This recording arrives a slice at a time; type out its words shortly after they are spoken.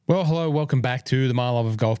Well, hello, welcome back to the My Love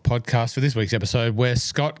of Golf podcast for this week's episode, where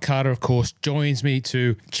Scott Carter, of course, joins me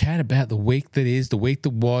to chat about the week that is, the week that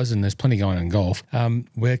was, and there's plenty going on in golf.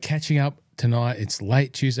 We're catching up tonight. It's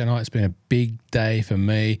late Tuesday night. It's been a big day for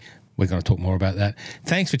me. We're going to talk more about that.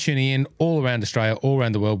 Thanks for tuning in all around Australia, all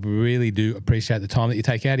around the world. We really do appreciate the time that you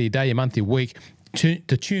take out of your day, your month, your week to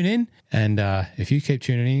tune in. And if you keep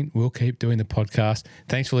tuning in, we'll keep doing the podcast.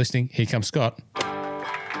 Thanks for listening. Here comes Scott.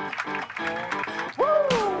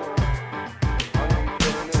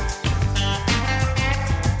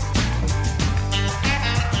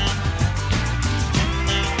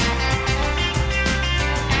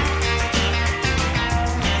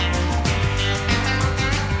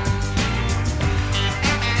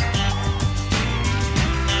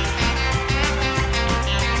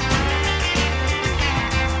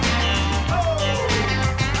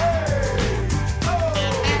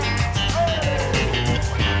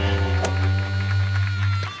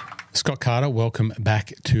 Scott Carter, welcome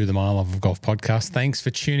back to the My Love of Golf podcast. Thanks for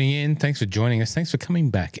tuning in. Thanks for joining us. Thanks for coming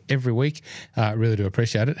back every week. Really do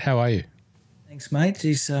appreciate it. How are you? Thanks, mate.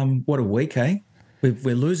 Jeez, what a week, eh?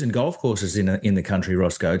 We're losing golf courses in the country,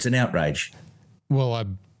 Roscoe. It's an outrage. Well, I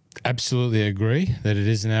absolutely agree that it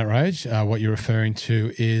is an outrage. What you're referring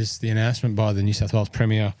to is the announcement by the New South Wales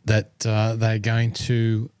Premier that they're going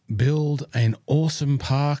to build an awesome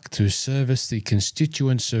park to service the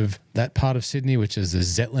constituents of that part of Sydney, which is the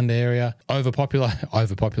Zetland area.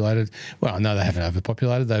 Overpopulated. Well, no, they haven't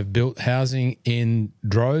overpopulated. They've built housing in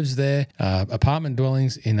droves there, apartment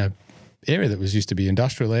dwellings in an area that was used to be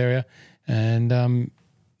industrial area, and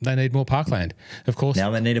they need more parkland. Of course.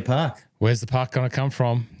 Now they need a park. Where's the park going to come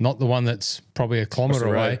from? Not the one that's probably a kilometre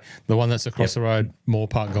away, the one that's across the road, Moore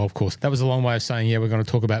Park Golf Course. That was a long way of saying, yeah, we're going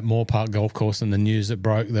to talk about Moore Park Golf Course and the news that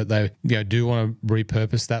broke that they do want to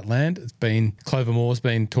repurpose that land. It's been, Clover Moore's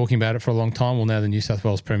been talking about it for a long time. Well, now the New South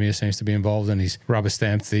Wales Premier seems to be involved, and he's rubber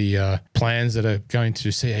stamped the plans that are going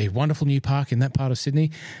to see a wonderful new park in that part of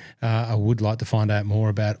Sydney. I would like to find out more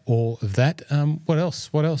about all of that. What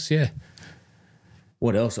else? Yeah.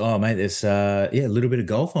 What else? Oh, mate, there's a little bit of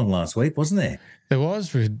golf on last week, wasn't there? There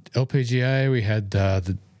was. We had LPGA. We had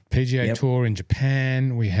the PGA Tour in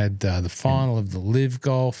Japan. We had the final of the Live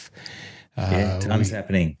Golf. Tons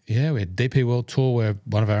happening. Yeah, we had DP World Tour where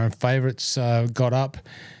one of our own favourites got up.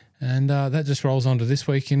 And that just rolls on to this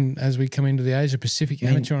week as we come into the Asia Pacific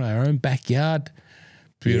Amateur on our own backyard.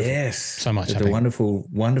 Beautiful. Yes. So much happening. The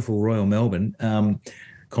wonderful Royal Melbourne.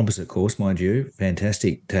 Composite course, mind you.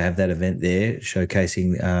 Fantastic to have that event there,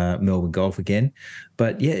 showcasing Melbourne golf again.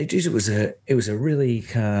 But yeah, it was a really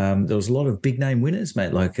there was a lot of big name winners,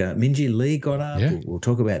 mate. Like Minjee Lee got up. Yeah. We'll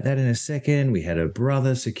talk about that in a second. We had a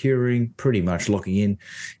brother securing, pretty much locking in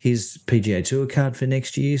his PGA Tour card for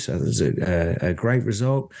next year. So it was a great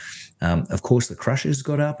result. Of course, the Crushers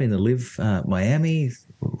got up in the Live Miami.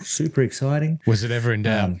 Super exciting. Was it ever in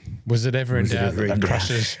doubt? Was it ever in doubt?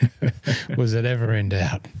 Crushers. Was it ever in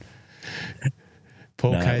doubt?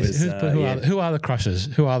 Paul Casey. Who are the Crushers?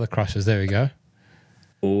 Who are the Crushers? There we go.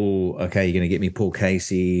 Oh, okay. You're going to get me Paul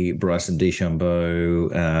Casey, Bryson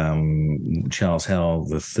DeChambeau, Charles Howell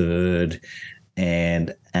III,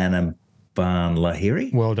 and Anaban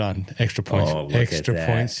Lahiri. Well done. Extra points. Extra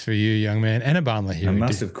points for you, young man. Anaban Lahiri. I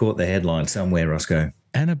must have caught the headline somewhere, Roscoe.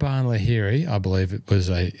 Anaban Lahiri, I believe it was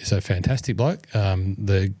is a fantastic bloke.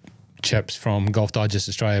 The chaps from Golf Digest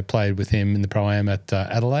Australia played with him in the Pro-Am at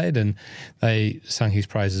Adelaide, and they sung his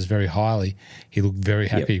praises very highly. He looked very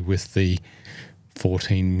happy with the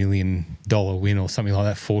 $14 million win or something like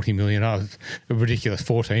that, 40 million. Oh, ridiculous,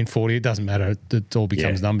 14, 40, it doesn't matter. It all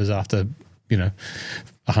becomes numbers after,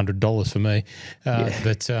 $100 for me.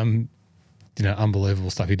 But, unbelievable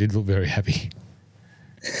stuff. He did look very happy.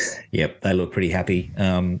 Yep, they look pretty happy.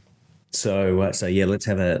 So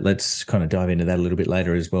let's kind of dive into that a little bit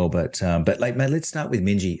later as well. But mate, let's start with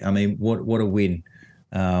Minjee. I mean, what a win!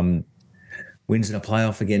 Wins in a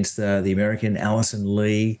playoff against the American Allison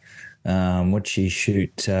Lee. What'd she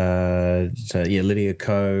shoot? Lydia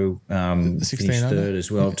Ko finished third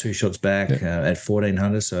as well, 2 shots back at 14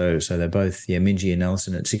 under. So they're both Minjee and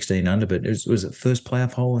Allison at 16 under. But it was the first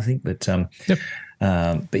playoff hole, I think. But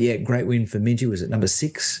great win for Minjee. Was it number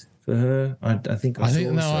 6 for her? I think. Is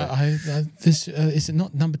it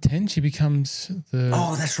not number 10? She becomes the.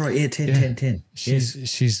 Oh, that's right. Yeah, 10.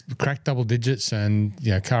 She's cracked double digits, and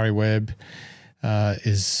Kari Webb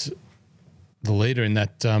is the leader in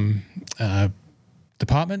that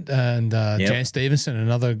department, and Jan Stevenson,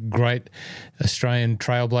 another great Australian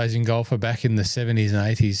trailblazing golfer back in the 70s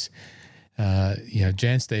and 80s.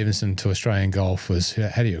 Jan Stevenson to Australian golf was,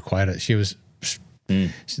 how do you equate it? She was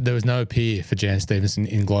there was no peer for Jan Stevenson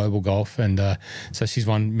in global golf, and so she's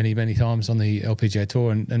won many, many times on the LPGA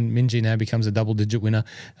Tour, and Minjee now becomes a double-digit winner.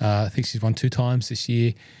 I think she's won 2 times this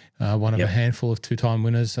year, one of a handful of 2-time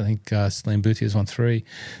winners. I think Celine Boutier has won 3.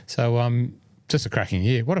 So just a cracking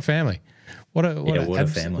year. What a family. What a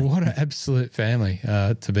family. What an absolute family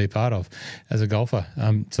to be part of as a golfer.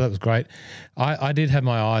 So that was great. I did have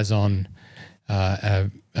my eyes on our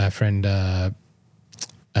friend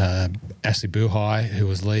Ashley Buhai, who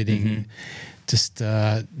was leading, just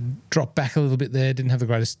dropped back a little bit there, didn't have the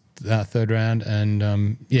greatest third round.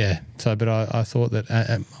 And, but I thought that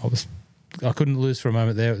I couldn't lose for a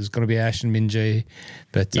moment there. It was going to be Ash and Minjee.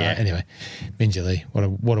 But anyway, Minjee Lee,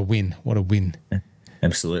 what a win. What a win.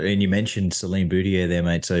 Absolutely. And you mentioned Celine Boutier there,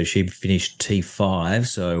 mate. So she finished T5.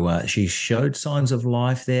 So she showed signs of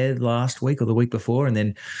life there last week or the week before. And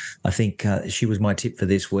then I think she was my tip for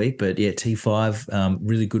this week. But, T5,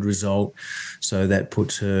 really good result. So that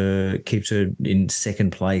keeps her in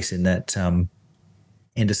second place in that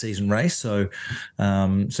end of season race. So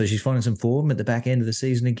she's finding some form at the back end of the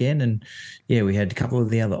season again. And, we had a couple of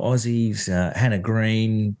the other Aussies, Hannah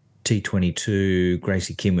Green, T22,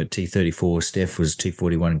 Gracie Kim at T34, Steph was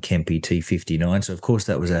T41, and Kempe T59. So, of course,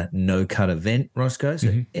 that was a no-cut event, Roscoe.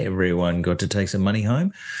 So everyone got to take some money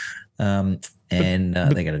home. But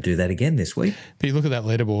they're going to do that again this week. But you look at that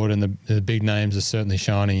leaderboard, and the big names are certainly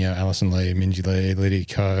shining. Alison Lee, Minjee Lee, Lydia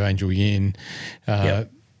Ko, Angel Yin.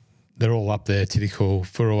 They're all up there. Titikul,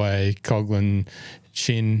 Furuway, Coughlin,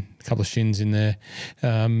 Shin, a couple of Shins in there.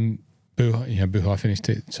 Buhai finished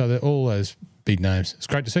it. So they're all those big names. It's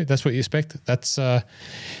great to see. That's what you expect. That's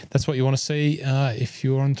what you want to see if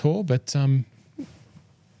you're on tour. But I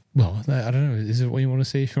don't know. Is it what you want to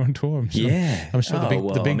see if you're on tour? I'm sure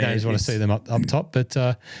the big names want to see them up top. But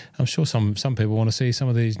I'm sure some people want to see some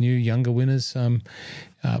of these new younger winners playing.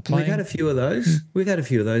 We've had a few of those. We've had a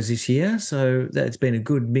few of those this year. So that's been a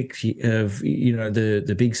good mix of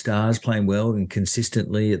the big stars playing well and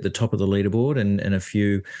consistently at the top of the leaderboard, and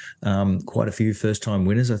quite a few first time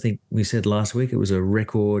winners. I think we said last week it was a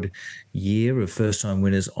record year of first time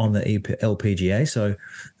winners on the LPGA. So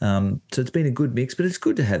it's been a good mix, but it's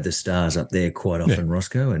good to have the stars up there quite often,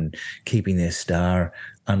 Roscoe, and keeping their star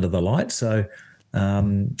under the light. So.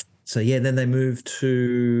 Then they move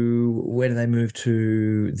to – where do they move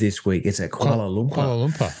to this week? It's at Kuala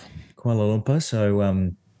Lumpur. Kuala Lumpur. So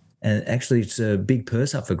and actually it's a big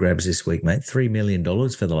purse up for grabs this week, mate, $3 million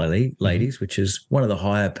for the ladies, which is one of the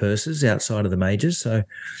higher purses outside of the majors. So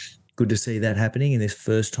good to see that happening in this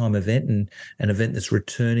first-time event, and an event that's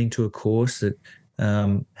returning to a course that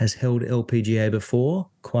has held LPGA before,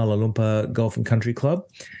 Kuala Lumpur Golf and Country Club.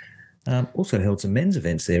 Also held some men's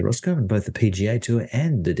events there, Roscoe, in both the PGA Tour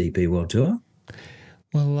and the DP World Tour.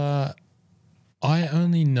 Well, I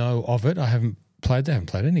only know of it. They haven't played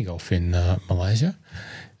any golf in Malaysia,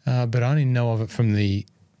 but I only know of it from the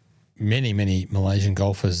many, many Malaysian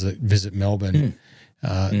golfers that visit Melbourne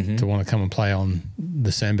to want to come and play on the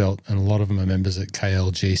Sandbelt, and a lot of them are members at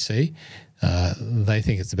KLGC. They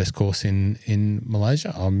think it's the best course in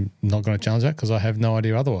Malaysia. I'm not going to challenge that because I have no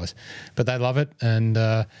idea otherwise. But they love it, and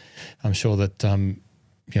I'm sure that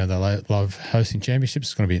they love hosting championships.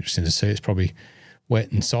 It's going to be interesting to see. It's probably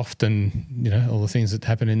wet and soft, and all the things that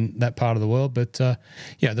happen in that part of the world. But the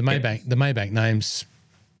Maybank names,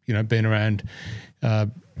 been around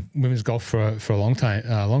women's golf for a long time.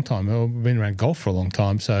 Or been around golf for a long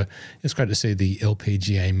time. So it's great to see the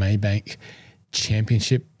LPGA Maybank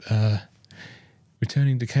Championship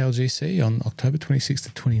returning to KLGC on October 26th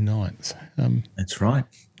to 29th. That's right.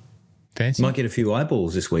 Fancy. Might get a few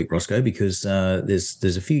eyeballs this week, Roscoe, because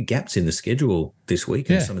there's a few gaps in the schedule this week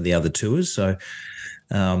and some of the other tours. So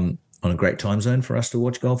on a great time zone for us to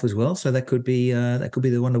watch golf as well. So that could be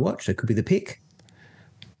the one to watch. That could be the pick.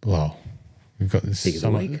 Well, we've got this.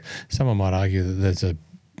 Someone might argue that there's a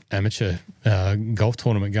amateur golf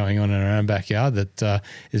tournament going on in our own backyard that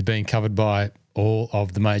is being covered by all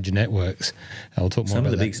of the major networks. We'll talk more Some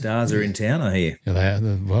about of the big stars are in town, I hear. Yeah, they are.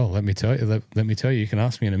 Well, let me tell you. You can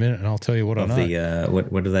ask me in a minute, and I'll tell you what I know.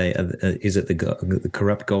 What do they? Is it the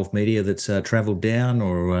corrupt golf media that's travelled down,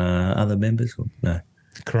 or other members? No,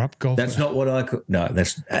 corrupt golf. That's not what I call. No,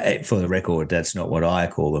 that's for the record. That's not what I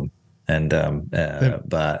call them. And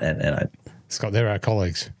Scott, they're our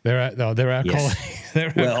colleagues. They're our colleagues. I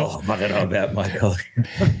don't know about my colleague.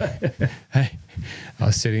 Hey, I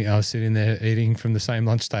was sitting there eating from the same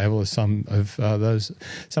lunch table as some of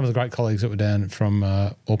the great colleagues that were down from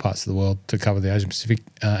all parts of the world to cover the Asian Pacific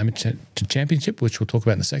Amateur Championship, which we'll talk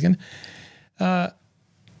about in a second.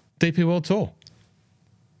 DP World Tour.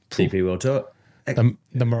 DP World Tour. The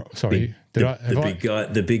big guy.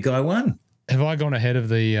 The big guy won. Have I gone ahead of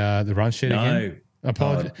the run sheet again? I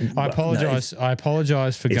apologize. I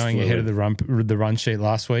apologize for going ahead of the run sheet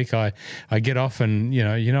last week. I get off and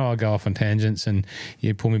I go off on tangents and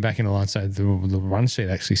you pull me back into line. So the run sheet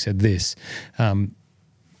actually said this.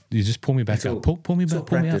 You just pull me back up. Pull me back. It's all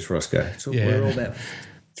practice, Roscoe. We're all about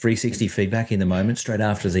 360 feedback in the moment straight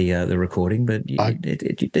after the recording, but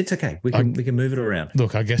it's okay. We can move it around.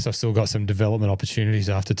 Look, I guess I've still got some development opportunities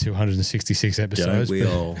after 266 episodes.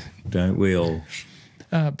 Don't we all?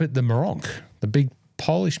 But the Meronk, the big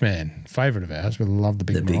Polish man, favourite of ours. We love the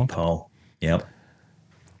big Meronk. The big Pole. Yep.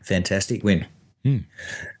 Fantastic win.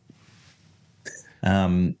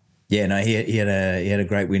 Yeah, no, he had a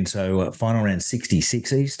great win. So final round 66.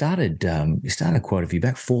 He started quite a few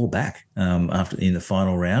back, 4 back after in the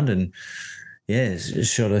final round, and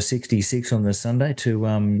shot a 66 on the Sunday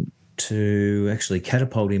to actually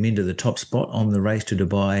catapult him into the top spot on the Race to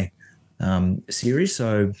Dubai series.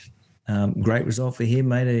 So great result for him,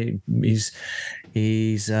 mate.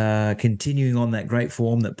 He's continuing on that great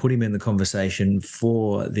form that put him in the conversation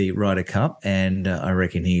for the Ryder Cup, and I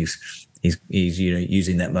reckon he's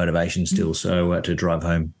using that motivation still to drive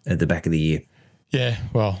home at the back of the year. Yeah,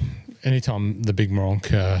 well, anytime the big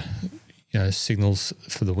Meronk signals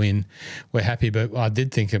for the win, we're happy. But I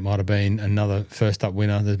did think it might have been another first up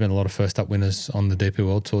winner. There's been a lot of first up winners on the DP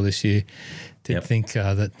World Tour this year. Did think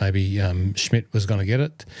that maybe Schmidt was going to get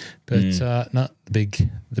it, but no,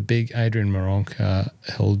 the big Adrian Meronk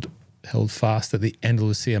held fast at the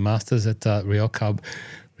Andalusia Masters at Real Cub.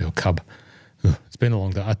 It's been a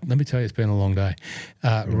long day. Let me tell you, it's been a long day.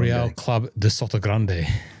 Real Club de Sotogrande.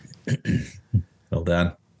 Well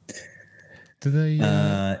done. Do they?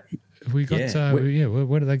 We got.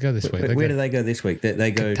 Where do they go this week? Where do they go this week?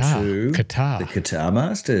 They go to Qatar. The Qatar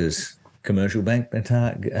Masters, Commercial Bank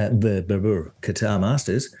Qatar, the Qatar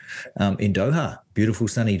Masters, in Doha. Beautiful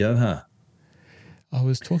sunny Doha. I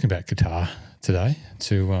was talking about Qatar today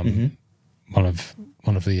to one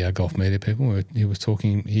of the golf media people. He was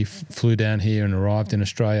talking. He flew down here and arrived in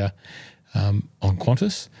Australia on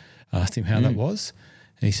Qantas. I asked him how that was.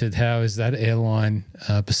 And he said, how is that airline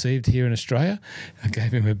perceived here in Australia? I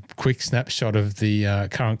gave him a quick snapshot of the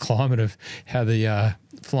current climate of how the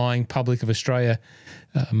flying public of Australia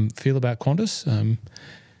feel about Qantas.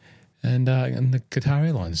 And the Qatar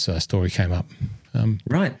Airlines story came up.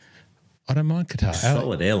 Right. I don't mind Qatar.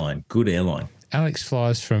 Solid airline. Good airline. Alex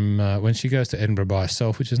flies from when she goes to Edinburgh by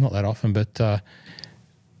herself, which is not that often, but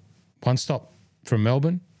one stop from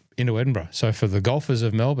Melbourne into Edinburgh. So for the golfers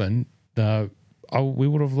of Melbourne, we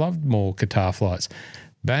would have loved more Qatar flights.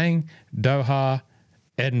 Bang, Doha,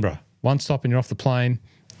 Edinburgh. One stop and you're off the plane,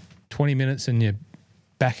 20 minutes and you're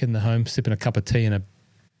back in the home sipping a cup of tea and a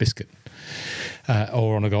biscuit.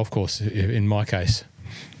 Or on a golf course, in my case.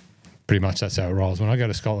 Pretty much that's how it rolls. When I go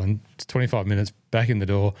to Scotland, it's 25 minutes, back in the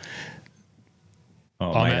door.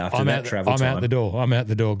 I'm out the door. I'm out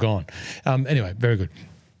the door, gone. Anyway, very good.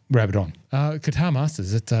 Rabbit on. Qatar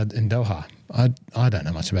Masters in Doha. I don't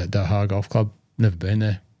know much about Doha Golf Club. Never been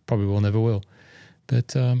there. Probably will, never will.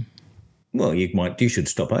 But well, you should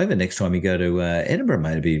stop over next time you go to Edinburgh,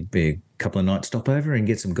 mate. It'd be a couple of nights stop over and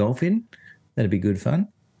get some golf in. That'd be good fun.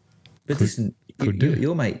 But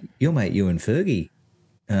your mate Ewan Fergie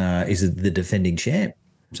is the defending champ,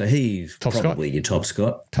 so he's probably your top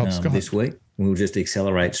Scot this week. We'll just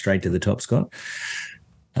accelerate straight to the top Scot.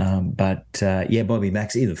 Bobby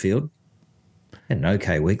Max in the field. Had an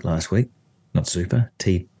okay week last week. Not super.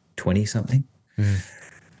 T20 something.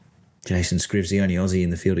 Jason Scriv's the only Aussie in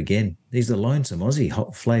the field again. He's the lonesome Aussie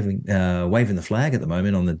waving the flag at the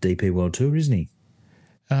moment on the DP World Tour, isn't he?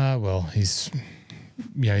 Well, he's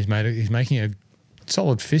making a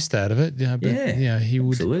solid fist out of it. He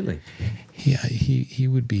would absolutely. He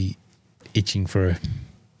would be itching for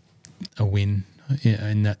a win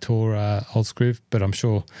in that tour, old Scriv. But I'm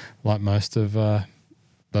sure, like most of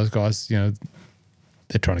those guys, they're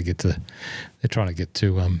trying to get to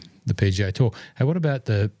the PGA Tour. Hey, what about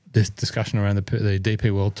this discussion around the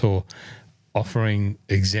DP World Tour offering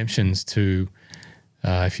exemptions to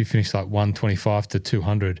if you finish like 125 to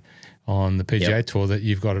 200 on the PGA Tour, that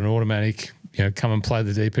you've got an automatic, come and play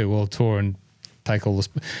the DP World Tour and take all this.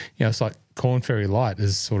 It's like Corn Ferry Light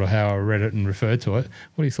is sort of how I read it and referred to it.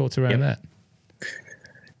 What are your thoughts around that?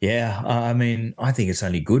 Yeah, I think it's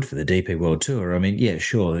only good for the DP World Tour.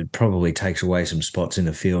 Sure, it probably takes away some spots in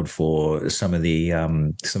the field for some of the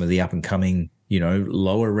up and coming,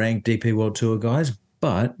 lower ranked DP World Tour guys.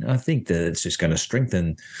 But I think that it's just going to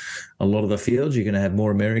strengthen a lot of the fields. You're going to have more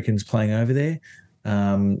Americans playing over there.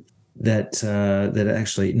 That are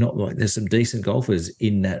actually not like there's some decent golfers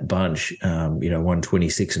in that bunch.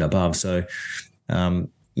 126 and above. So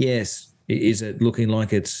yes. Is it looking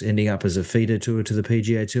like it's ending up as a feeder tour to the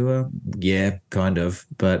PGA Tour? Yeah, kind of.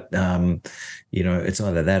 But it's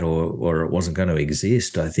either that or it wasn't going to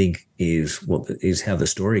exist, I think, is how the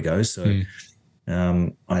story goes. So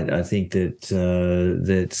I think that's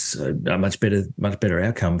a much better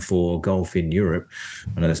outcome for golf in Europe.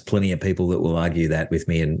 I know there's plenty of people that will argue that with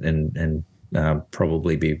me and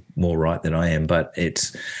probably be more right than I am, but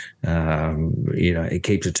it's it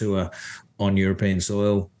keeps a tour on European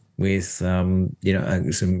soil with some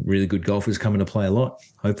really good golfers coming to play a lot,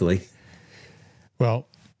 hopefully. Well,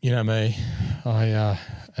 you know me, I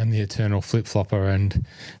am the eternal flip-flopper, and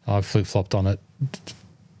I've flip-flopped on it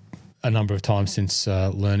a number of times since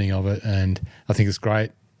learning of it, and I think it's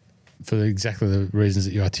great for exactly the reasons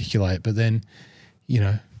that you articulate. But then,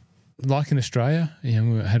 like in Australia,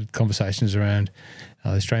 we had conversations around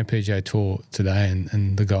the Australian PGA Tour today,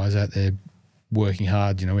 and the guys out there working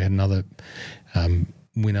hard. We had another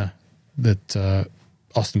winner, that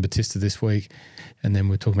Austin Bautista this week, and then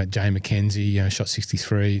we're talking about Jay McKenzie, shot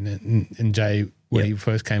 63, and Jay, when he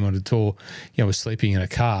first came on the tour, was sleeping in a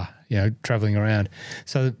car, traveling around.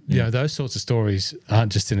 So, those sorts of stories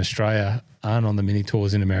aren't just in Australia, aren't on the mini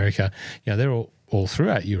tours in America. They're all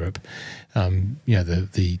throughout Europe.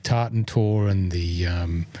 The Tartan Tour and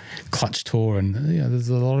the Clutch Tour, and there's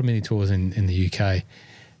a lot of mini tours in the UK.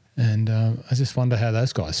 And I just wonder how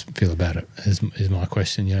those guys feel about it. Is my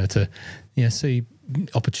question. To see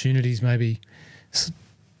opportunities maybe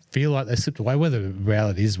feel like they slipped away. Whether the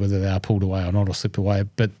reality is whether they are pulled away or not, or slipped away.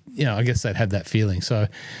 But I guess they'd have that feeling. So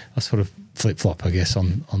I sort of flip flop, I guess,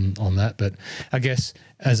 on that. But I guess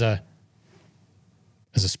as a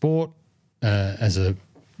sport, as a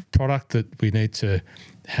product that we need to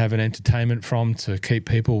have an entertainment from to keep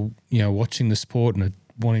people watching the sport and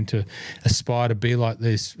wanting to aspire to be like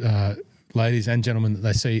these ladies and gentlemen that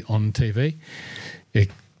they see on TV,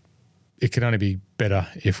 it can only be better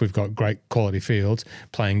if we've got great quality fields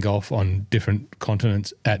playing golf on different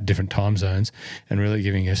continents at different time zones, and really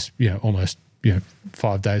giving us almost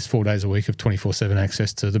 4 days a week of 24/7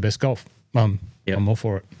 access to the best golf. I'm all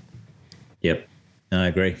for it. Yep, I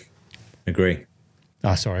agree.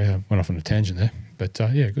 Sorry, I went off on a tangent there, but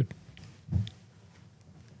good.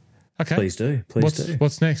 Okay. Please do.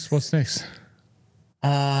 What's next? It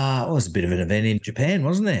was a bit of an event in Japan,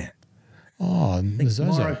 wasn't there? Oh,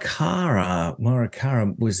 Zozo.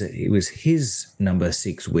 Morikawa was his number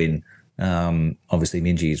 6 win. Obviously,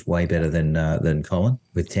 Minjee is way better than Colin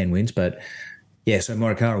with 10 wins, but so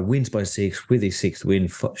Morikawa wins by 6 with his 6th win,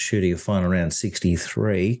 shooting a final round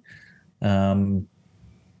 63. It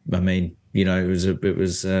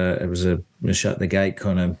was a shut the gate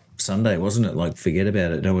kind of Sunday, wasn't it? Like, forget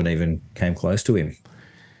about it. No one even came close to him.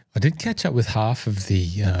 I did catch up with half of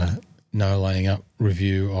the no laying up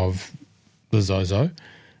review of the Zozo.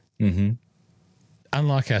 Mm-hmm.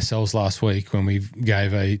 Unlike ourselves last week when we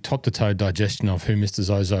gave a top-to-toe digestion of who Mr.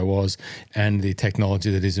 Zozo was and the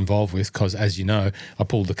technology that he's involved with, because, as you know, I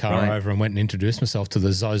pulled the car over and went and introduced myself to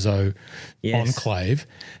the Zozo enclave.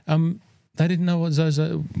 They didn't know what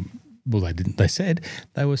Zozo... Well, they didn't. They said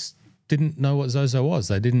they didn't know what Zozo was.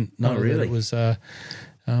 They didn't know that it was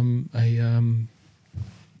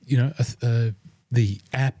the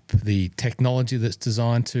app, the technology that's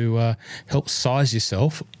designed to help size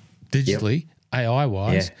yourself digitally,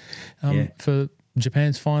 AI-wise, for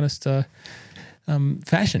Japan's finest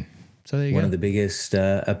fashion. So there you go. One of the biggest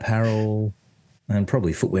apparel and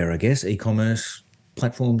probably footwear, I guess, e-commerce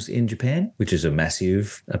platforms in Japan, which is a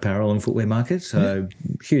massive apparel and footwear market. So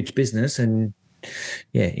huge business and,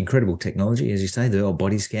 incredible technology. As you say, the old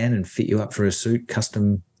body scan and fit you up for a suit,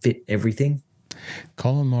 custom fit everything.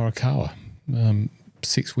 Colin Morikawa,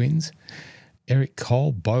 6 wins. Eric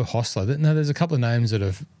Cole, Bo Hostler. Now, there's a couple of names that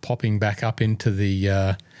are popping back up into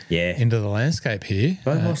the into the landscape here.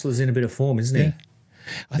 Bo Hostler's in a bit of form, isn't he?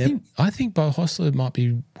 I think Bo Hostler might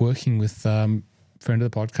be working with friend of the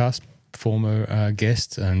podcast, former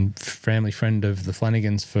guest and family friend of the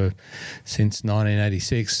Flanagans since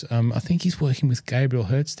 1986. I think he's working with Gabriel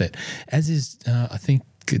Hertzstedt, as is I think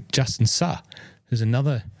Justin Suh, who's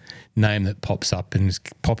another name that pops up and is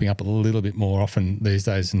popping up a little bit more often these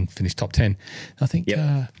days and finished top 10. I think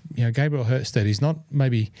Gabriel Hertzstedt is not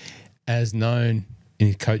maybe as known in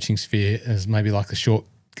his coaching sphere as maybe like the short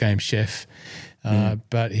game chef,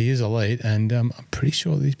 but he is elite, and I'm pretty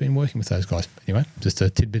sure that he's been working with those guys. Anyway, just a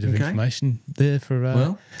tidbit of information there for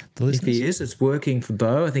the listeners. If he is, it's working for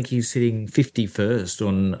Bo. I think he's sitting 51st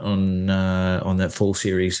on that fall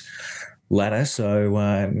series ladder. So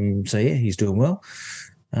he's doing well.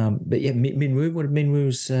 Minwoo, what did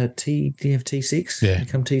Minwoo's did he have T6? Yeah.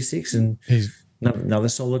 Become T6, and he's another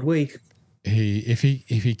solid week. if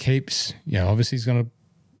he keeps, obviously he's going to,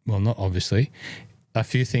 well, not obviously, a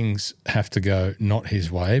few things have to go not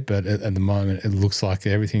his way, but at the moment it looks like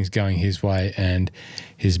everything's going his way and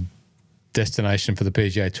his destination for the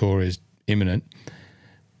PGA Tour is imminent.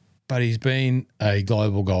 But he's been a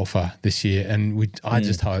global golfer this year, and I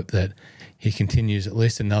just hope that he continues at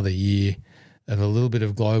least another year of a little bit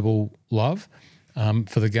of global love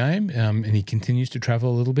for the game, and he continues to travel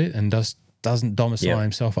a little bit and doesn't domicile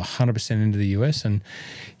himself 100% into the US, and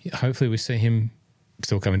hopefully we see him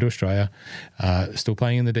still coming to Australia, still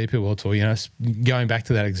playing in the DP World Tour, going back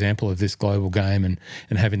to that example of this global game and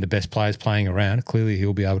having the best players playing around. Clearly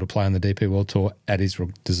he'll be able to play on the DP World Tour at his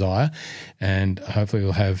desire, and hopefully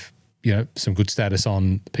he'll have, some good status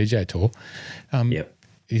on the PGA Tour.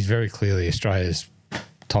 He's very clearly Australia's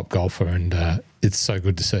top golfer, and it's so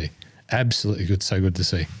good to see. Absolutely good, so good to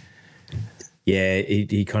see. Yeah,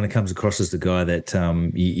 he kind of comes across as the guy that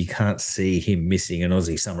you can't see him missing an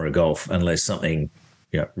Aussie summer of golf unless something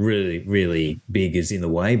really, really big is in the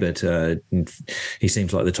way. But he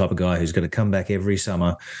seems like the type of guy who's going to come back every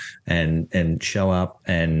summer and show up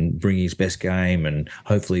and bring his best game and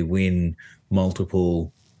hopefully win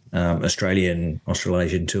multiple Australasian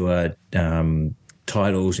Tour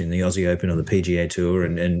titles in the Aussie Open or the PGA Tour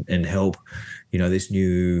and help this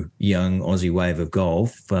new young Aussie wave of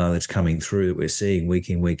golf that's coming through that we're seeing week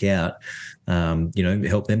in, week out,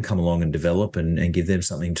 help them come along and develop and give them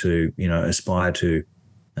something to, aspire to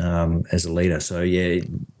as a leader. So,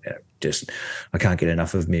 I can't get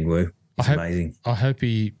enough of Minwoo. It's amazing. I hope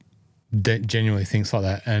he genuinely thinks like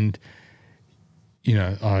that. And,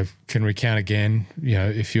 I can recount again,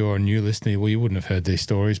 if you're a new listener, well, you wouldn't have heard these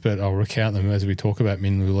stories, but I'll recount them as we talk about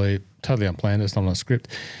Minwoo Lee. Totally unplanned. It's not on a script.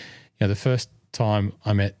 The first time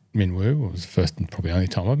I met Minwoo, it was the first and probably only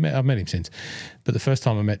time I've met him since, but the first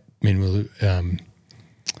time I met Minwoo,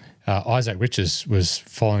 Isaac Riches was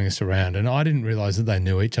following us around, and I didn't realise that they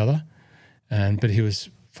knew each other, but he was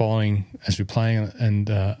following as we were playing, and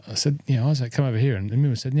I said, Isaac, come over here, and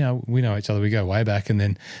Minwoo said, we know each other, we go way back. And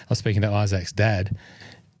then I was speaking to Isaac's dad,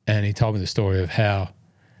 and he told me the story of how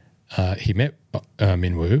he met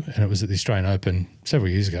Minwoo, and it was at the Australian Open several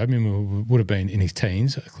years ago. Minwoo would have been in his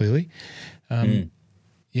teens, clearly.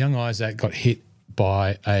 Young Isaac got hit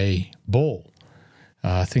by a ball.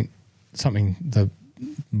 I think the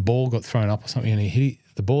ball got thrown up or something, and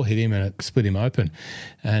the ball hit him and it split him open.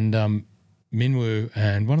 And Minwoo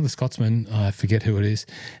and one of the Scotsmen, I forget who it is,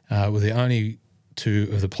 were the only two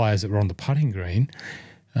of the players that were on the putting green.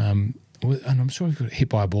 And I'm sure he got hit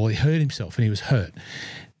by a ball. He hurt himself and he was hurt.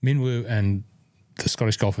 Minwoo and the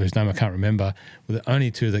Scottish golfer whose name I can't remember were the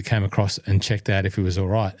only two that came across and checked out if he was all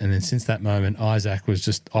right. And then since that moment, Isaac was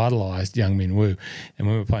just idolised young Minwoo. And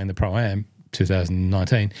when we were playing the Pro-Am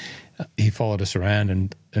 2019, he followed us around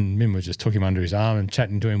and Minwoo just took him under his arm and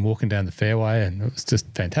chatting to him, walking down the fairway, and it was just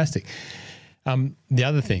fantastic. The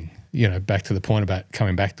other thing, back to the point about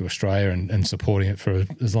coming back to Australia and supporting it for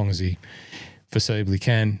as long as he foreseeably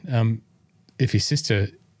can, if his sister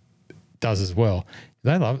does as well,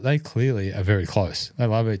 they clearly are very close. They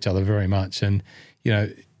love each other very much. And,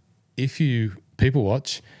 if you people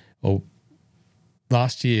watch, or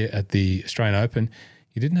last year at the Australian Open,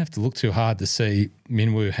 you didn't have to look too hard to see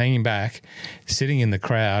Minwoo hanging back, sitting in the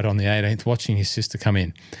crowd on the 18th, watching his sister come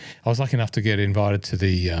in. I was lucky enough to get invited to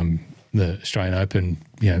the Australian Open,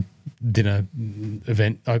 dinner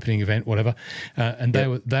event, opening event, whatever. And they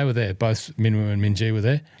were there. Both Minwoo and Minjee were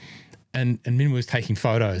there. And Minwoo was taking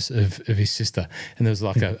photos of his sister. And there was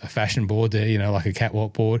like a fashion board there, like a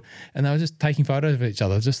catwalk board. And they were just taking photos of each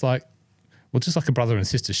other, just like a brother and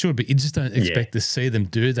sister should, but you just don't expect to see them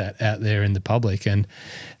do that out there in the public. And,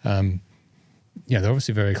 they're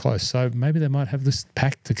obviously very close. So maybe they might have this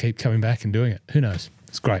pact to keep coming back and doing it. Who knows?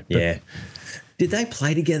 It's great. Yeah. Did they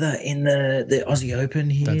play together in the Aussie Open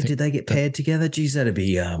here? Did they get paired together? Geez, that'd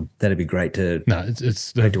be great to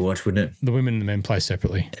great to watch, wouldn't it? The women and the men play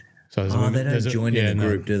separately. So they don't join in the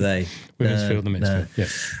group, do they? Women's field and men's field. Yeah.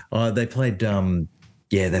 Oh, they played.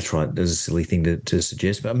 That's right. There's a silly thing to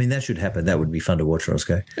suggest, but I mean that should happen. That would be fun to watch,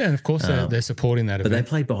 Roscoe. Yeah, and of course they're supporting that event. But they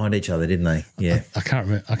played behind each other, didn't they? Yeah. I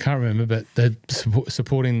can't remember, but they're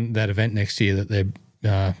supporting that event next year. That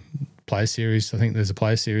they're player series. I think there's a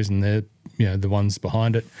player series, and they're the ones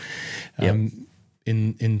behind it.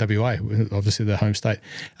 In WA, obviously the home state.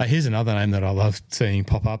 Here's another name that I love seeing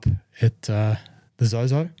pop up at the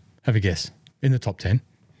Zozo. Have a guess. In the top 10.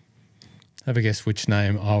 Have a guess which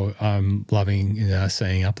name I'm loving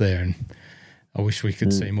seeing up there, and I wish we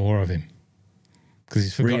could see more of him. Because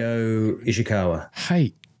he's forgot. Ryo Ishikawa.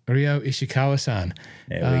 Hey, Ryo Ishikawa-san.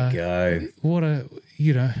 There we go. What a,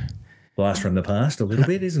 blast from the past a little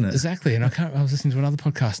bit, isn't it? Exactly. And I was listening to another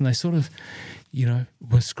podcast, and they sort of,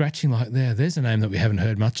 were scratching like, there's a name that we haven't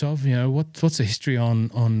heard much of. What's the history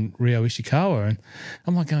on Ryo Ishikawa? And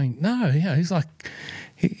I'm like going, no, he's like,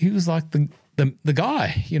 he was like the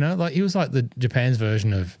guy, like he was like the Japan's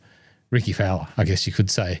version of Ricky Fowler, I guess you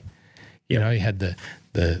could say. He had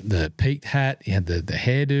the peaked hat, he had the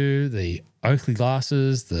hairdo, the Oakley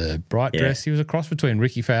glasses, the bright dress. He was a cross between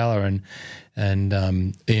Ricky Fowler and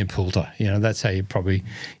Ian Poulter. That's how you probably,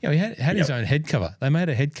 he had his own head cover. They made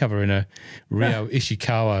a head cover in a Ryo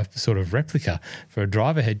Ishikawa sort of replica for a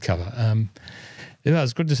driver head cover. It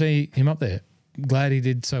was good to see him up there. Glad he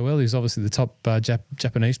did so well. He was obviously the top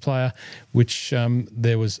Japanese player, which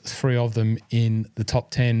there was 3 of them in the top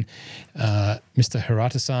 10, Mr.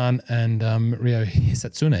 Hirata-san and Ryo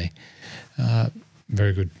Hisatsune.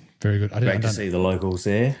 Very good. Very good. Great to see the locals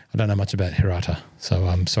there. I don't know much about Hirata, so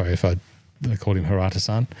I'm sorry if I called him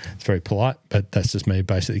Hirata-san. It's very polite, but that's just me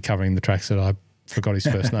basically covering the tracks that I forgot his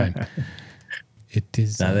first name. It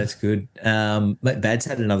is. No, that's good. Bad's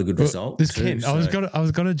had another good result. This too, Ken. So. I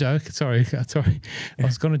was going to joke. Sorry. I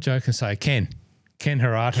was going to joke and say Ken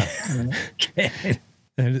Hirata.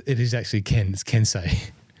 And it is actually Ken. It's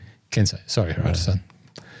Kensei. Sorry, Hirata-san.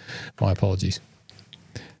 My apologies.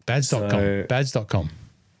 Bads.com. Bads.com.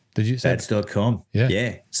 Did you say Bads.com?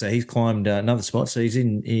 Yeah. So he's climbed another spot. So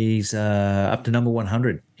he's up to number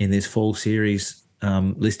 100 in this fall series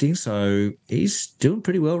listing. So he's doing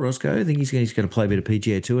pretty well, Roscoe. I think he's going to play a bit of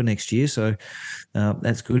PGA Tour next year. So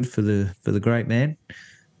that's good for the great man.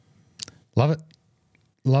 Love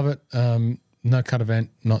it. No cut event.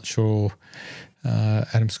 Not sure.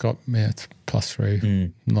 Adam Scott, it's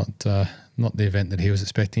 +3. Not the event that he was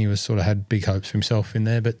expecting. He was sort of had big hopes for himself in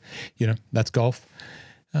there, but that's golf.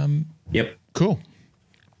 Yep. Cool.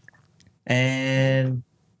 And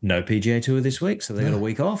no PGA Tour this week, so they got a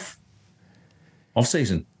week off. Off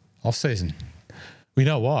season. We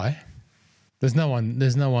know why. There's no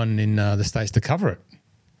one in the States to cover it.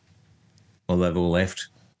 Well, they've all left.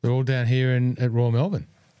 They're all down here at Royal Melbourne.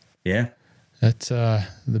 Yeah. That's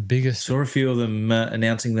the biggest. Saw a few of them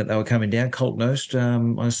announcing that they were coming down. Colt Knost,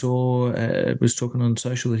 I saw, was talking on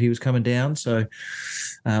social that he was coming down. So,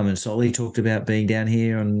 and Solly talked about being down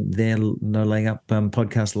here on their No Laying Up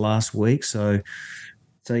podcast last week. So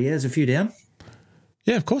yeah, there's a few down.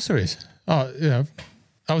 Yeah, of course there is. Oh,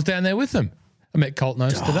 I was down there with them. I met Colt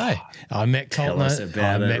Knost today. I met Colt Knost. Tell us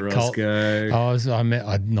about it, Roscoe. I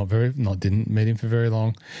didn't meet him for very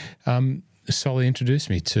long. Solly introduced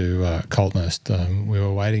me to Colt Knost. We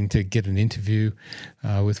were waiting to get an interview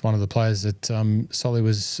with one of the players that Solly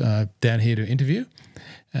was down here to interview,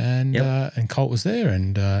 and Colt was there,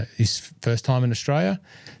 and his first time in Australia.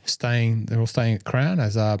 They're all staying at Crown,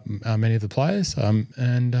 as are many of the players,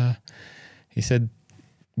 and he said,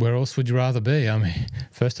 "Where else would you rather be?" I mean,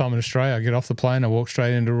 first time in Australia, I get off the plane, I walk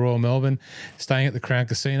straight into Royal Melbourne, staying at the Crown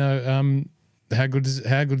Casino. How good is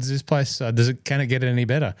this place? Can it get any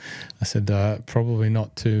better? I said probably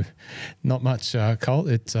not much, Colt.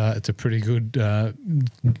 It's a pretty good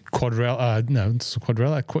quadrella.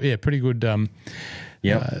 Pretty good.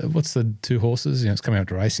 What's the 2 horses? It's coming up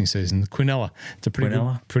to racing season. The Quinella. It's a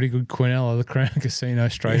pretty good Quinella. The Crown Casino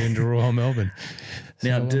straight into Royal Melbourne.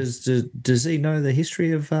 Now, does he know the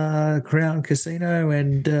history of Crown Casino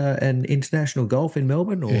and international golf in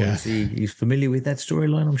Melbourne, or is he's familiar with that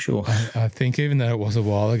storyline? I'm sure. I think even though it was a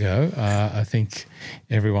while ago, I think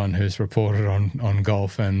everyone who's reported on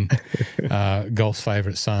golf and golf's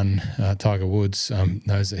favourite son, Tiger Woods,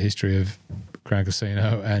 knows the history of Crown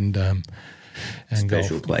Casino and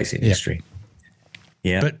special golf. Place in history.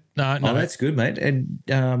 Yeah, but no, that's good, mate. And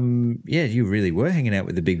you really were hanging out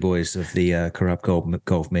with the big boys of the corrupt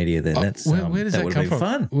golf media. Then where does that come from?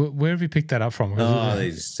 Fun. Where have you picked that up from?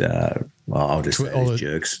 These I'll just say these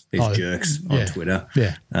jerks. These jerks on Twitter.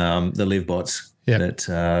 Yeah, the live bots. That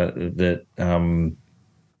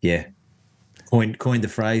coined the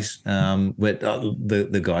phrase. But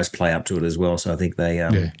the guys play up to it as well. So I think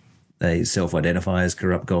they self-identify as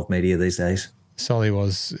corrupt golf media these days. Solly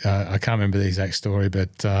was, I can't remember the exact story, but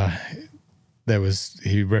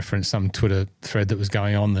he referenced some Twitter thread that was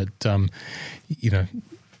going on that,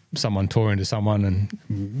 someone tore into someone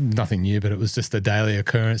and nothing new, but it was just a daily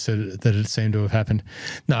occurrence that it seemed to have happened.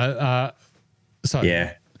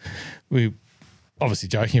 We obviously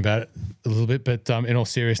joking about it a little bit, but in all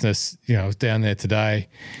seriousness, I was down there today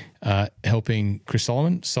helping Chris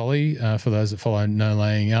Solly, for those that follow No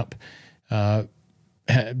Laying Up,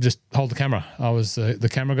 just hold the camera. I was the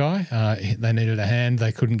camera guy. They needed a hand.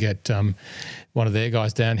 They couldn't get one of their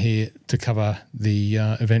guys down here to cover the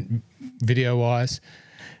event video-wise.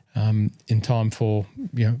 in time for,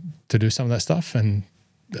 to do some of that stuff. And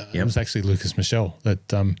it was actually Lucas Michel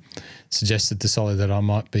that suggested to Solly that I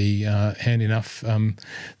might be handy enough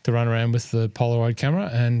to run around with the Polaroid camera.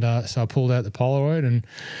 And so I pulled out the Polaroid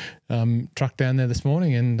and trucked down there this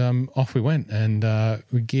morning, and off we went. And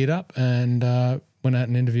we geared up and went out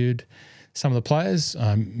and interviewed some of the players.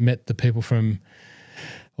 Met the people from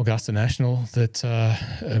Augusta National that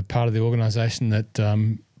are part of the organisation that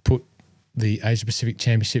put the Asia Pacific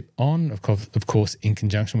Championship on, of course, in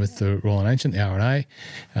conjunction with the Royal and Ancient, the RNA.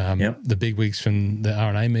 The big wigs from the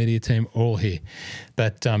RNA media team are all here.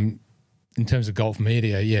 But in terms of golf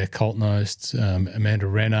media, Colt Knost, Amanda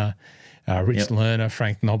Renner, Rich Lerner,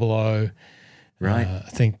 Frank Nobilo. Right. I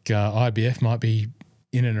think IBF might be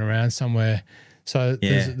in and around somewhere. So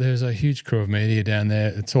there's a huge crew of media down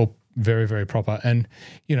there. It's all very, very proper. And,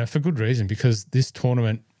 for good reason, because this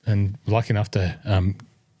tournament, and lucky enough to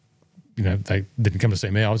they didn't come to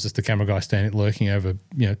see me. I was just the camera guy standing, lurking over,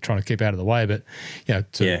 trying to keep out of the way. But,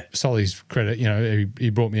 to Solly's credit, he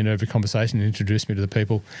brought me into every conversation and introduced me to the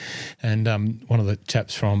people. And one of the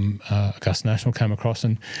chaps from Augusta National came across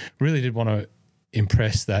and really did want to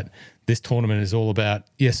impress that this tournament is all about,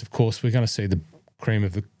 yes, of course, we're going to see the cream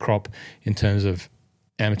of the crop in terms of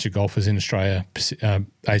amateur golfers in Australia,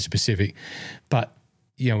 Asia Pacific. But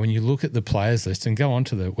when you look at the players list, and go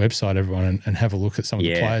onto the website, everyone, and have a look at some of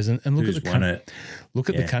the players and look who's at the country. Look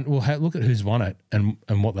at the country. Well, look at who's won it and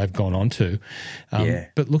what they've gone on to.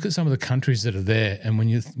 But look at some of the countries that are there. And when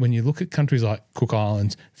you look at countries like Cook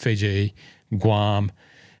Islands, Fiji, Guam,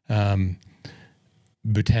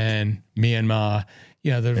 Bhutan, Myanmar,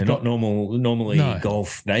 they're not normally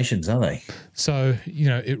golf nations, are they? So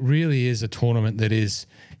it really is a tournament that is,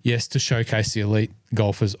 yes, to showcase the elite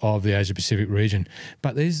golfers of the Asia Pacific region.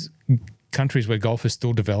 But these countries where golf is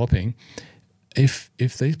still developing, if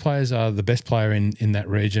these players are the best player in that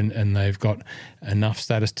region and they've got enough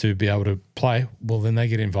status to be able to play, well, then they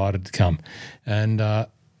get invited to come. And,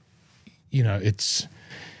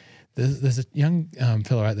 there's a young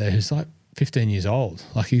fellow out there who's like 15 years old.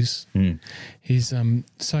 Like he's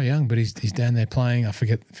so young, but he's down there playing. I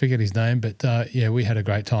forget his name, but we had a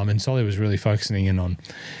great time. And Solly was really focusing in on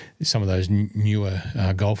some of those newer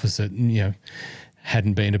golfers that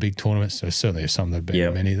hadn't been to big tournaments. So certainly some that have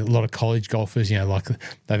been many. A lot of college golfers, like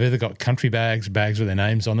they've either got country bags with their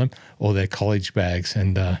names on them, or their college bags.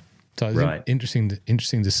 And so it's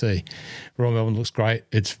interesting to see. Royal Melbourne looks great.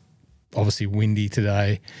 It's obviously windy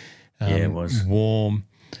today. It was warm.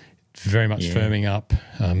 Very much firming up.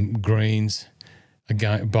 Greens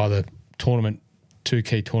again by the tournament. 2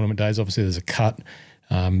 key tournament days. Obviously, there's a cut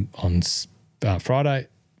on Friday.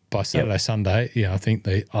 By Saturday, Sunday, I think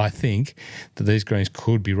that these greens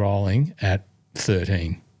could be rolling at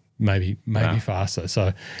 13, maybe faster.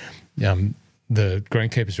 So, the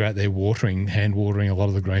greenkeepers are out there hand watering a lot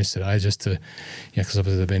of the greens today, just to, because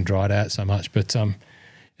obviously they've been dried out so much. But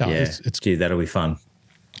gee, that'll be fun.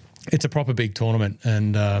 It's a proper big tournament,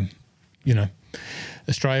 and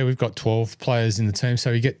Australia, we've got 12 players in the team,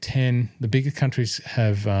 so you get 10. The bigger countries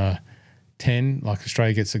have 10. Like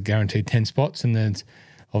Australia gets a guaranteed 10 spots, and then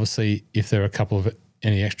obviously if there are a couple of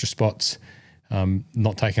any extra spots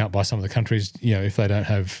not taken up by some of the countries, if they don't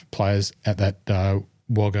have players at that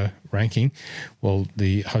WOGA ranking, well,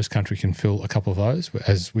 the host country can fill a couple of those,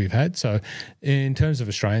 as we've had. So in terms of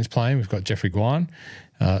Australians playing, we've got Jeffrey Guan.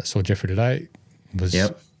 Saw Jeffrey today.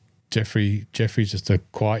 Jeffrey's just a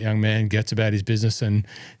quiet young man, gets about his business, and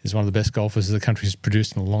is one of the best golfers the country's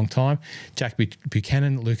produced in a long time. Jack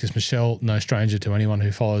Buchanan, Lucas Michel, no stranger to anyone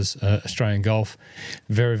who follows Australian golf.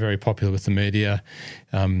 Very, very popular with the media.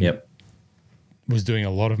 Was doing a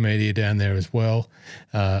lot of media down there as well.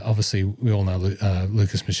 Obviously, we all know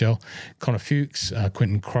Lucas Michel. Connor Fuchs,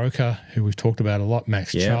 Quentin Croker, who we've talked about a lot.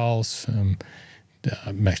 Max Charles.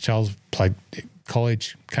 Max Charles played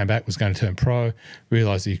college, came back, was going to turn pro,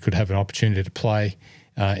 realised that you could have an opportunity to play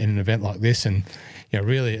in an event like this. And,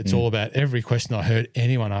 really it's all about, every question I heard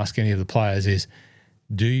anyone ask any of the players is,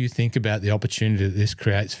 do you think about the opportunity that this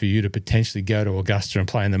creates for you to potentially go to Augusta and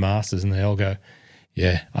play in the Masters? And they all go,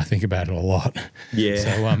 yeah, I think about it a lot. Yeah,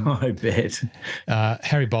 so, I bet.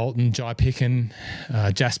 Harry Bolton, Jai Picken,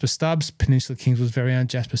 Jasper Stubbs, Peninsula Kings was very own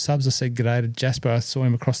Jasper Stubbs. I said g'day to Jasper. I saw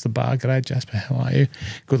him across the bar. G'day, Jasper. How are you?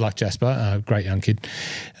 Good luck, Jasper. Great young kid.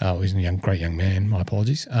 He's a great young man. My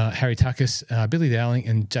apologies. Harry Tuckus, Billy Dowling,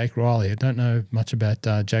 and Jake Riley. I don't know much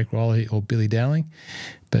about Jake Riley or Billy Dowling,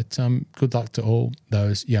 but good luck to all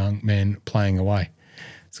those young men playing away.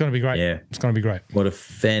 It's going to be great. Yeah. It's going to be great. What a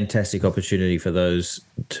fantastic opportunity for those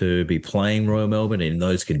to be playing Royal Melbourne in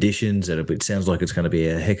those conditions. And it sounds like it's going to be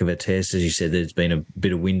a heck of a test. As you said, there's been a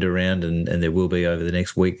bit of wind around and there will be over the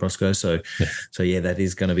next week, Roscoe. So that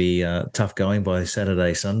is going to be tough going by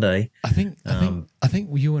Saturday, Sunday. I think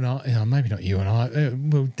you and I, maybe not you and I,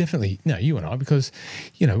 well, definitely, no, you and I, because,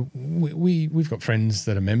 we've got friends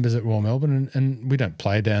that are members at Royal Melbourne and we don't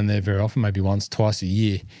play down there very often, maybe once, twice a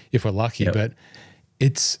year if we're lucky. Yep. But I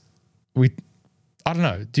don't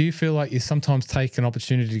know. Do you feel like you sometimes take an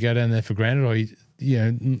opportunity to go down there for granted, or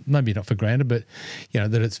maybe not for granted, but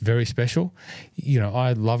that it's very special?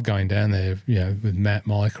 I love going down there, with Matt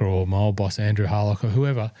Malika or my old boss Andrew Harlock or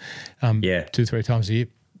whoever, 2-3 times a year.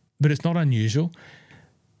 But it's not unusual.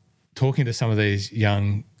 Talking to some of these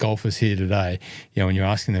young golfers here today, when you're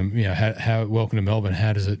asking them, how welcome to Melbourne,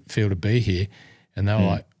 how does it feel to be here? And they're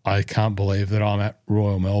like, I can't believe that I'm at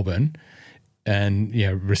Royal Melbourne. And,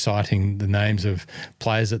 reciting the names of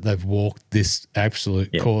players that they've walked this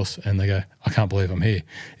absolute course, and they go, I can't believe I'm here.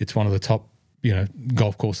 It's one of the top,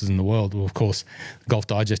 golf courses in the world. Well, of course,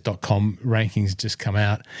 golfdigest.com rankings just come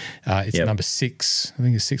out. It's number 6. I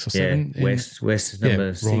think it's 6 or 7. West is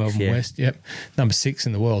number 6. Royal Melbourne West, number 6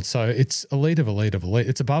 in the world. So it's elite of elite of elite.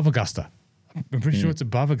 It's above Augusta. I'm pretty sure it's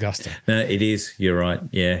above Augusta. No, it is. You're right.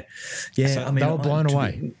 Yeah. So they were blown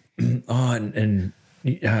away.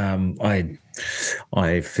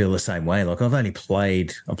 I feel the same way. Like I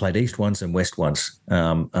played East once and West once.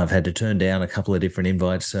 I've had to turn down a couple of different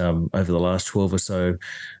invites over the last 12 or so,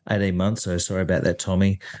 18 months. So sorry about that,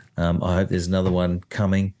 Tommy. I hope there's another one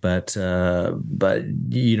coming. But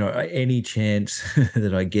any chance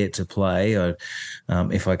that I get to play,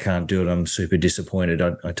 if I can't do it, I'm super disappointed.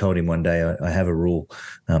 I told him one day I have a rule: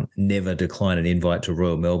 never decline an invite to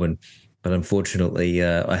Royal Melbourne. But unfortunately,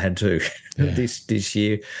 I had to this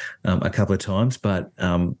year a couple of times. But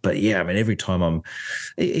every time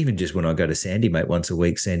even just when I go to Sandy, mate, once a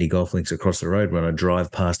week, Sandy Golf Links across the road, when I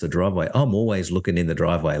drive past the driveway, I'm always looking in the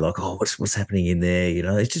driveway like, oh, what's happening in there?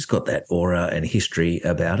 It's just got that aura and history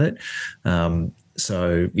about it.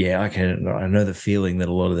 So I know the feeling that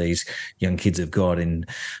a lot of these young kids have got in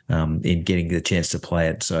getting the chance to play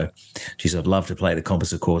it. So, geez, I'd love to play the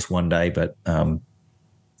composite course one day, but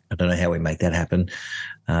I don't know how we make that happen,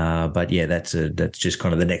 but that's just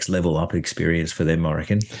kind of the next level up experience for them, I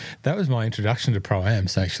reckon. That was my introduction to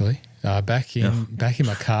Pro-Ams, actually. Back in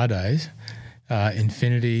my car days,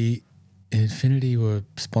 Infinity were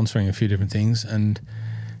sponsoring a few different things, and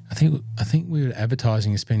I think we were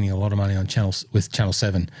advertising and spending a lot of money on with Channel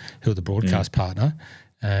 7, who are the broadcast partner,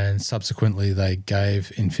 and subsequently they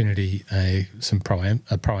gave Infinity a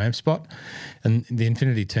Pro-Am spot, and the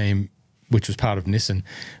Infinity team, which was part of Nissan,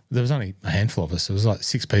 there was only a handful of us. There was like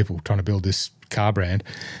 6 people trying to build this car brand.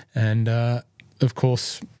 And, of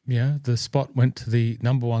course, the spot went to the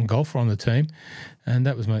number 1 golfer on the team, and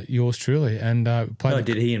that was yours truly. And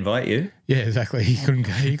did he invite you? Yeah, exactly. He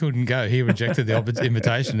couldn't go. He rejected the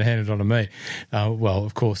invitation and handed it on to me. Well,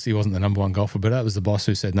 of course, he wasn't the number 1 golfer, but that was the boss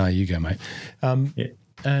who said, no, you go, mate.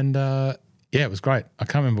 And, it was great. I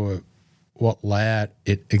can't remember what layout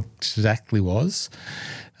it exactly was.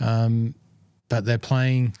 But they're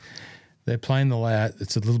playing the layout.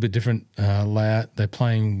 It's a little bit different layout. They're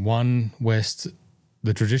playing 1 West,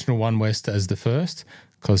 the traditional 1 West as the first,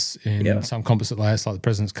 because in some composite layouts like the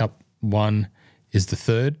President's Cup, 1 is the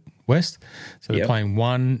 3rd West. So they're playing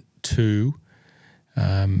 1, 2,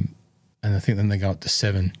 and I think then they go up to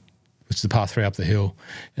 7, which is the par 3 up the hill,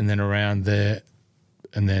 and then around there,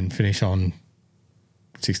 and then finish on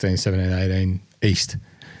 16, 17, 18 east.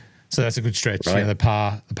 So that's a good stretch. Right. The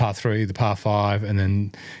par 3, the par 5, and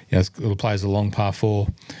then it'll play as a long par 4.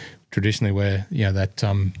 Traditionally, where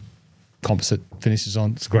that composite finishes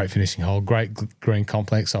on. It's a great finishing hole, great green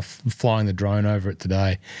complex. I'm flying the drone over it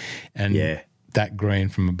today, and that green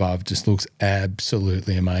from above just looks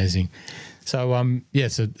absolutely amazing. So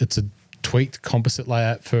it's a tweaked composite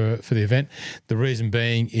layout for the event. The reason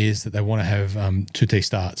being is that they want to have 2 tee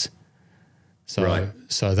starts.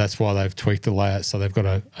 So that's why they've tweaked the layout. So they've got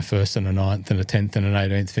a 1st and a 9th and a 10th and an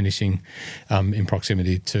 18th finishing in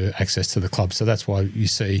proximity to access to the club. So that's why you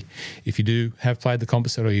see, if you do have played the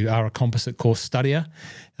composite or you are a composite course studier,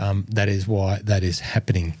 that is why that is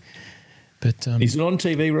happening. But is it on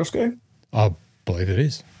TV, Roscoe? I believe it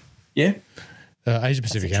is. Yeah. Asia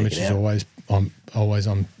Pacific Amateur is always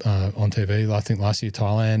on TV. I think last year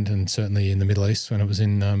Thailand, and certainly in the Middle East when it was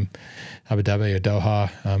in Abu Dhabi or Doha.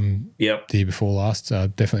 The year before last,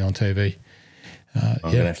 definitely on TV. I'm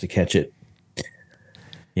going to have to catch it.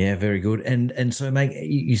 Yeah, very good. And so, mate,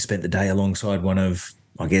 you spent the day alongside one of,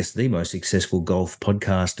 I guess, the most successful golf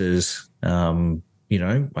podcasters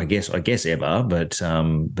I guess ever, but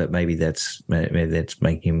maybe that's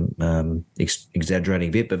making him exaggerating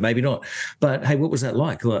a bit, but maybe not. But hey, what was that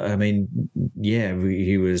like? I mean, yeah,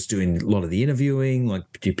 he was doing a lot of the interviewing. Like,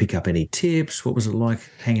 did you pick up any tips? What was it like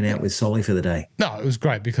hanging out with Solly for the day? No, it was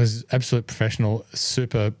great because absolute professional,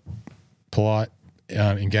 super polite,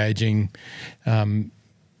 engaging,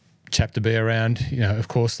 chap to be around. Of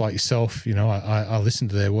course, like yourself, I listen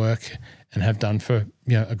to their work and have done for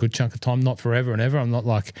a good chunk of time, not forever and ever. I'm not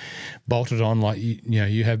like bolted on like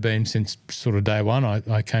you have been since sort of day one.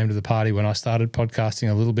 I came to the party when I started podcasting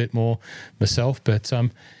a little bit more myself, but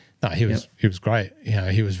no, he was great.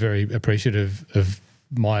 He was very appreciative of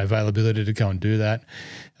my availability to go and do that.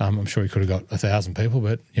 I'm sure he could have got 1,000 people,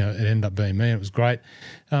 but it ended up being me. And it was great.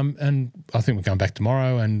 And I think we're going back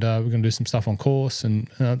tomorrow, and we're going to do some stuff on course, and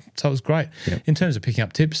so it was great. Yep. In terms of picking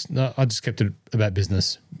up tips, I just kept it about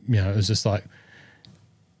business. It was just like,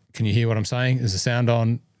 can you hear what I'm saying? Is the sound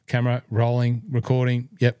on? Camera rolling, recording?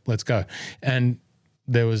 Yep, let's go. And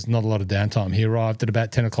there was not a lot of downtime. He arrived at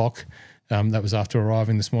about 10 o'clock. That was after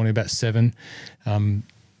arriving this morning about 7.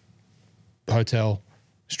 Hotel,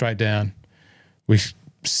 straight down. We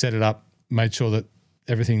set it up, made sure that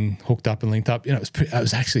everything hooked up and linked up. It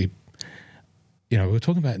was actually, we were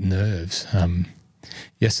talking about nerves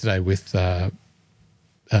yesterday with Sam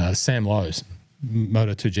Lowe's,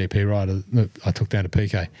 Moto2 GP rider that I took down to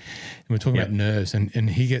PK. And we're talking about nerves, and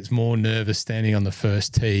he gets more nervous standing on the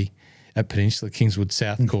first tee at Peninsula Kingswood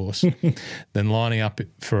South course than lining up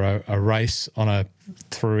for a race on a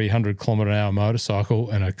 300-kilometre-an-hour motorcycle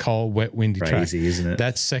and a cold, wet, windy track. Crazy, isn't it?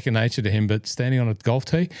 That's second nature to him. But standing on a golf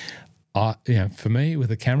tee, for me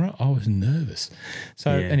with a camera, I was nervous.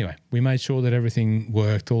 So anyway, we made sure that everything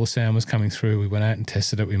worked. All the sound was coming through. We went out and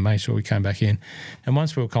tested it. We made sure we came back in. And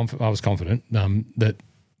once we were I was confident that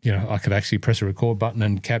I could actually press a record button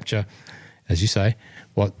and capture, as you say,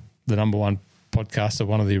 what the number one podcaster,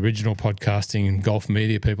 one of the original podcasting and golf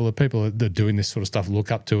media people, the people that are doing this sort of stuff look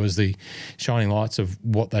up to as the shining lights of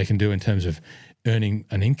what they can do in terms of earning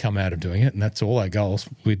an income out of doing it. And that's all our goals.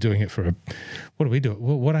 We're doing it for what do we do?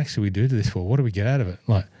 What actually we do this for? What do we get out of it?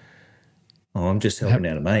 Like, I'm just helping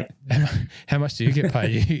out a mate. How much do you get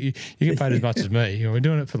paid? you get paid as much as me. We're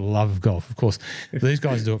doing it for the love of golf. Of course, these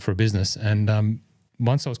guys do it for a business. And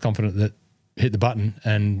once I was confident that hit the button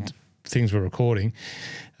and things were recording,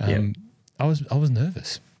 I was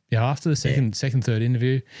nervous. After the second, third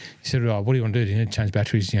interview, he said, "What do you want to do? Do you need to change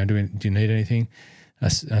batteries? Do you need anything?" I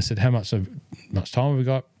said, "How much time have we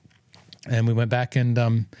got?" And we went back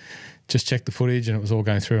and just checked the footage, and it was all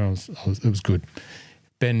going through. And it was good.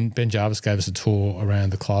 Ben Jarvis gave us a tour around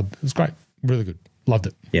the club. It was great, really good. Loved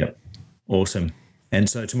it. Yeah, awesome. And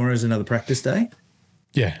so tomorrow's another practice day.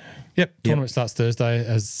 Yeah. Yep. Tournament starts Thursday,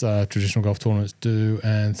 as traditional golf tournaments do,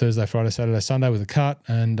 and Thursday, Friday, Saturday, Sunday with a cut,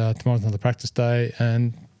 and tomorrow's another practice day,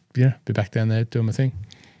 and be back down there doing my thing.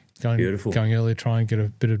 Beautiful. Going early, try and get a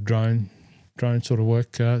bit of drone sort of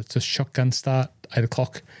work. It's a shotgun start, 8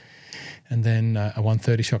 o'clock, and then a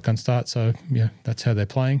 1:30 shotgun start. So that's how they're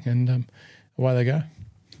playing, and away they go.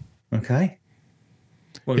 Okay.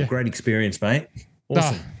 What a great experience, mate.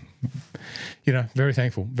 Awesome. Very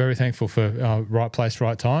thankful for right place,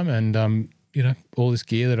 right time, and all this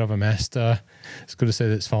gear that I've amassed. It's good to see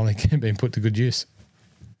that it's finally been put to good use.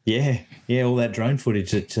 Yeah, all that drone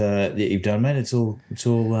footage that you've done, mate. It's all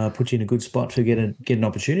put you in a good spot to get an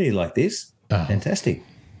opportunity like this. Fantastic.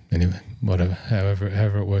 Anyway, whatever,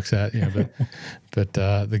 however it works out, but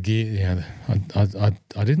the gear,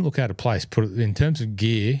 I didn't look out of place. Put it in terms of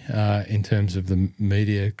gear, in terms of the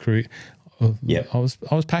media crew. Yeah, I was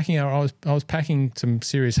packing some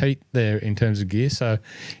serious heat there in terms of gear. So,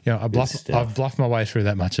 I've bluffed my way through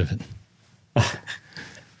that much of it.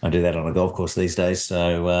 I do that on a golf course these days.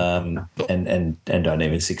 So and don't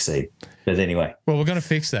even succeed. But anyway, well, we're going to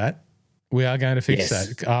fix that. We are going to fix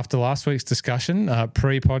that after last week's discussion,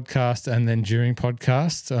 pre-podcast and then during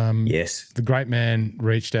podcast. Yes, the great man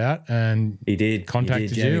reached out and he did.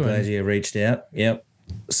 Contacted Jamie you. Glazier reached out. Yep.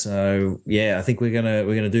 So I think we're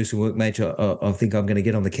gonna do some work, mate. I think I'm gonna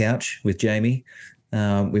get on the couch with Jamie.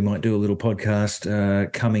 We might do a little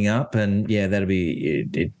podcast coming up, and that'll be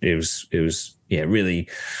it. It was really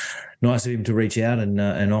nice of him to reach out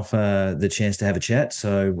and offer the chance to have a chat.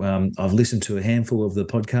 So I've listened to a handful of the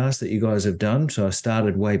podcasts that you guys have done. So I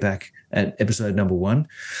started way back at episode number 1.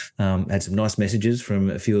 Had some nice messages from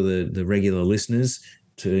a few of the regular listeners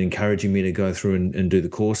to encouraging me to go through and do the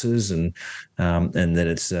courses, and that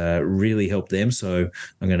it's really helped them. So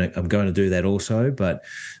I'm going to do that also. But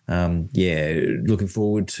looking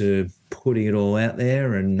forward to putting it all out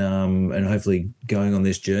there, and hopefully going on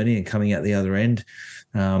this journey and coming out the other end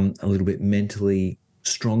a little bit mentally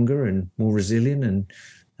stronger and more resilient,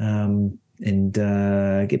 and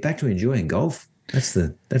get back to enjoying golf. That's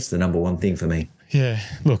the number one thing for me. Yeah,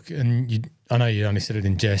 look, and I know you only said it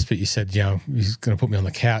in jest, but you said, you're going to put me on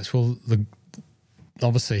the couch. Well,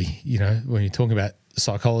 obviously, when you're talking about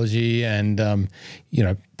psychology and,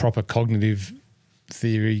 proper cognitive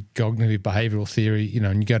theory, cognitive behavioural theory,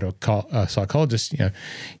 and you go to a psychologist,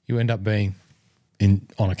 you end up being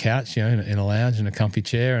on a couch, in a lounge in a comfy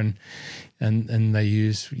chair, and they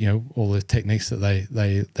use, all the techniques that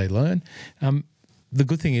they learn. The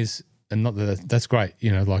good thing is, and not that that's great,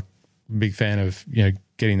 like big fan of,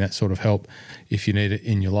 getting that sort of help if you need it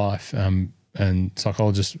in your life. And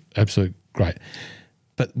psychologists, absolutely great.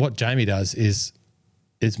 But what Jamie does is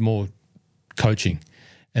it's more coaching,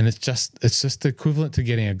 and it's just the equivalent to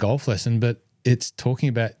getting a golf lesson, but it's talking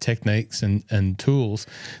about techniques and tools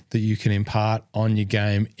that you can impart on your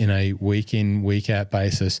game in a week in, week out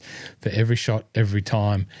basis for every shot, every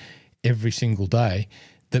time, every single day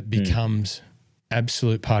that becomes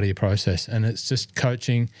absolute part of your process. And it's just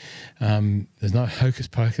coaching. There's no hocus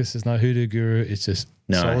pocus. There's no hoodoo guru. It's just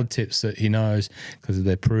solid tips that he knows because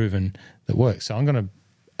they're proven that work. So I'm going to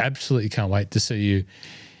absolutely can't wait to see you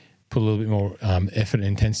put a little bit more effort and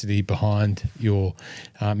intensity behind your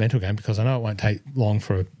mental game, because I know it won't take long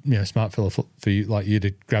for a smart fella for you like you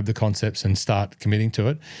to grab the concepts and start committing to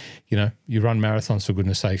it. You run marathons, for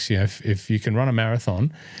goodness sakes. If you can run a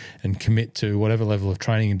marathon and commit to whatever level of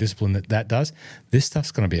training and discipline that does, this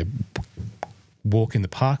stuff's going to be a walk in the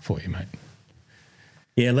park for you, mate.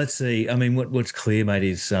 Yeah, let's see. I mean, what's clear, mate,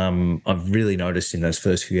 is I've really noticed in those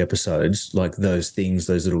first few episodes, like those things,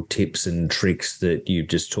 those little tips and tricks that you've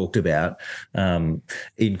just talked about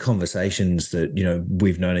in conversations that,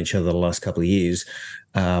 we've known each other the last couple of years.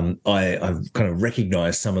 I've kind of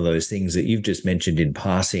recognised some of those things that you've just mentioned in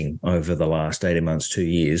passing over the last 18 months, 2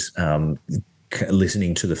 years,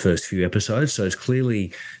 listening to the first few episodes. So it's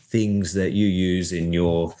clearly things that you use in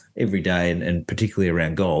your everyday and particularly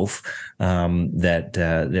around golf that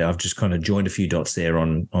I've just kind of joined a few dots there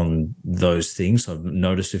on those things. I've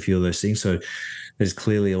noticed a few of those things. So there's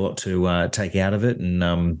clearly a lot to take out of it.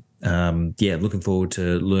 And looking forward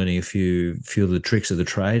to learning a few of the tricks of the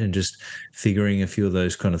trade and just figuring a few of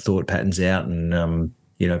those kind of thought patterns out. And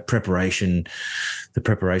preparation, the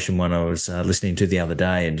preparation one I was listening to the other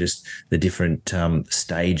day, and just the different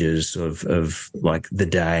stages of like the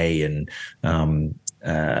day and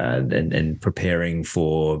preparing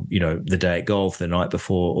for, the day at golf, the night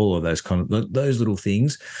before, all of those kind of those little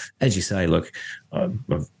things. As you say, look, I've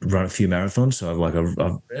run a few marathons, so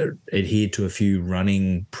I've adhered to a few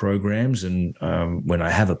running programs, and when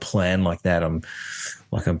I have a plan like that, I'm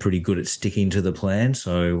pretty good at sticking to the plan.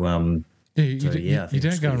 So you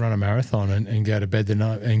don't go and run a marathon and go to bed the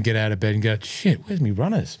night and get out of bed and go, shit, where's me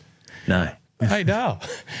runners? No. Hey, Dale,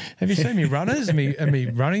 have you seen me runners and me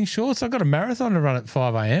running shorts? I've got a marathon to run at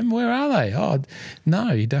 5 a.m. Where are they? Oh,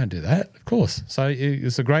 no, you don't do that, of course. So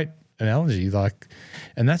it's a great analogy,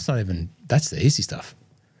 and that's the easy stuff.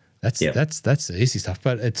 That's the easy stuff,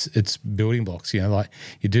 but it's building blocks, like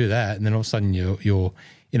you do that, and then all of a sudden you're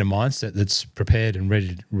in a mindset that's prepared and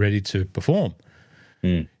ready to perform.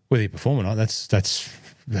 Whether you perform or not, that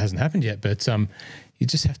hasn't happened yet. But you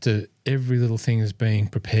just have to. Every little thing is being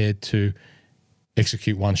prepared to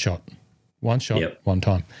execute one shot, one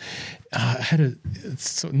time. I had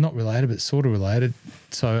it's not related, but sort of related.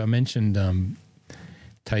 So I mentioned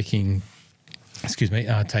taking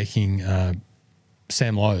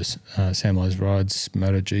Sam Lowe's. Sam Lowe's rides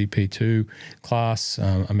MotoGP2 class.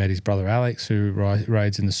 I met his brother Alex, who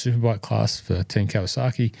rides in the Superbike class for Team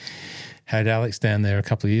Kawasaki. Had Alex down there a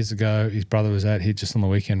couple of years ago. His brother was out here just on the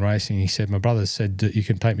weekend racing. He said, my brother said that you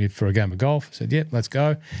can take me for a game of golf. I said, yep, let's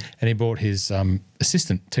go. And he brought his team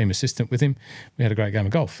assistant with him. We had a great game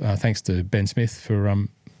of golf. Thanks to Ben Smith for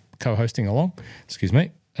co-hosting along. Excuse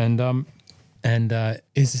me. And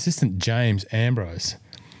his assistant, James Ambrose,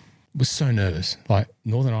 was so nervous. Like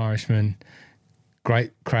Northern Irishman,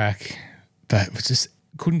 great crack, but was just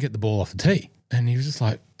couldn't get the ball off the tee. And he was just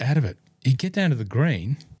like out of it. He'd get down to the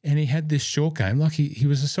green and he had this short game. Like he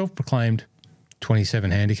was a self-proclaimed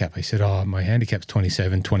 27 handicap. He said, oh, my handicap's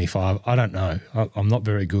 27, 25. I don't know. I'm not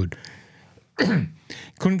very good.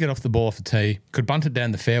 Couldn't get off the ball off the tee. Could bunt it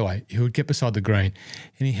down the fairway. He would get beside the green.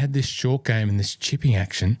 And he had this short game and this chipping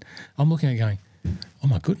action. I'm looking at it going, oh,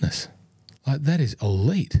 my goodness. Like that is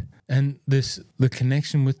elite. And the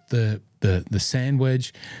connection with the sand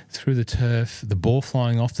wedge through the turf, the ball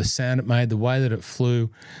flying off, the sound it made, the way that it flew,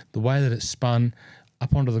 the way that it spun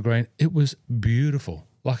up onto the green, it was beautiful.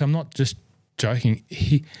 Like, I'm not just joking.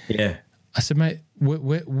 I said, mate,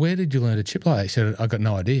 where did you learn to chip like that? He said, I got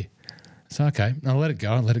no idea. So, okay, I'll let it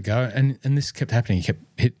go. And this kept happening. He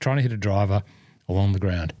kept trying to hit a driver along the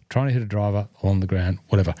ground,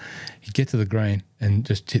 whatever. He'd get to the green and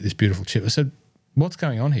just hit this beautiful chip. I said, what's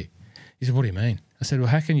going on here? He said, what do you mean? I said, well,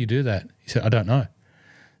 how can you do that? He said, I don't know.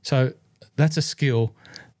 So that's a skill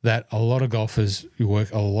that a lot of golfers who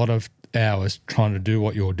work a lot of hours trying to do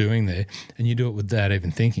what you're doing there, and you do it without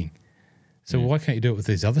even thinking. So why can't you do it with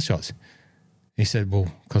these other shots? He said, well,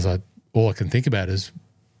 because all I can think about is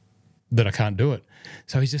that I can't do it.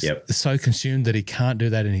 So he's just so consumed that he can't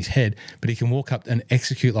do that in his head, but he can walk up and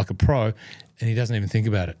execute like a pro, and he doesn't even think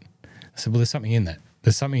about it. I said, well, there's something in that.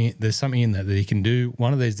 There's something in that he can do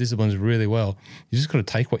one of these disciplines really well. You just got to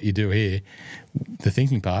take what you do here, the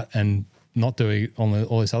thinking part, and not doing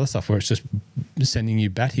all this other stuff where it's just sending you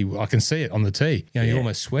batty. I can see it on the tee. You're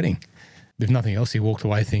almost sweating. If nothing else, he walked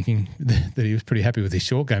away thinking that he was pretty happy with his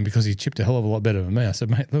short game because he chipped a hell of a lot better than me. I said,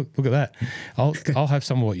 mate, look at that. I'll have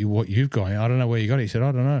some of what you've got. I don't know where you got it. He said,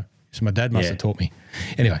 I don't know. So my dad must have taught me.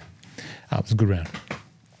 Anyway, it was a good round.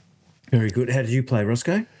 Very good. How did you play,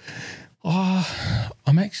 Roscoe?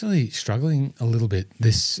 I'm actually struggling a little bit.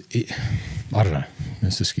 I don't know.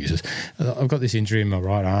 There's excuses. I've got this injury in my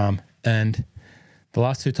right arm, and the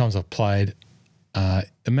last two times I've played,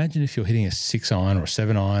 imagine if you're hitting a 6 iron or a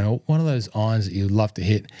 7 iron or one of those irons that you love to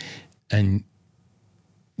hit, and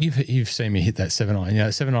you've seen me hit that 7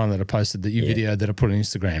 iron. 7 iron that I posted that you videoed that I put on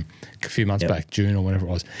Instagram a few months back, June or whenever it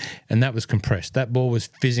was, and that was compressed. That ball was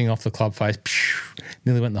fizzing off the club face,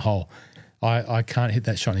 nearly went in the hole. I can't hit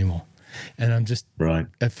that shot anymore. And I'm just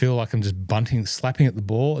I feel like I'm just slapping at the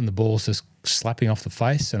ball, and the ball's just slapping off the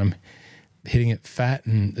face, and I'm hitting it fat,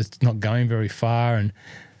 and it's not going very far, and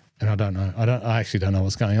I don't know. I actually don't know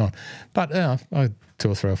what's going on. But I 2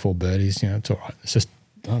 or 3 or 4 birdies, it's all right. It's just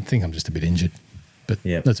I think I'm just a bit injured, but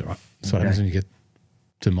that's all right. That's what happens when you get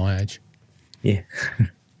to my age. Yeah,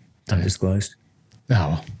 undisclosed.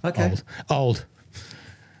 Oh, okay. Old.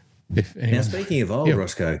 Now, speaking of old,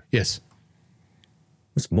 Roscoe. Yes.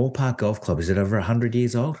 What's Moore Park Golf Club? Is it over 100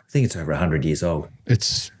 years old? I think it's over 100 years old.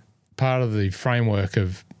 It's part of the framework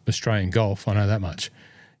of Australian golf. I know that much.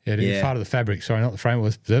 It is part of the fabric. Sorry, not the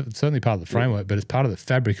framework. It's certainly part of the framework, but it's part of the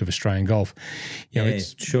fabric of Australian golf.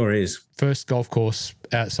 It sure is. First golf course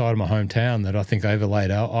outside of my hometown that I think I ever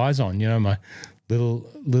laid eyes on. My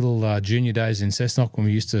little junior days in Cessnock when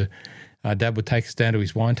we used to Dad would take us down to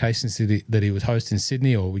his wine tasting that he would host in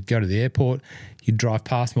Sydney, or we'd go to the airport. You'd drive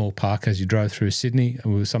past Moore Park as you drove through Sydney.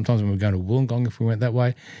 And sometimes when we were going to Wollongong, if we went that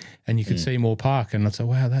way, and you could see Moore Park. And I'd say,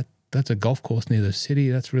 wow, that's a golf course near the city.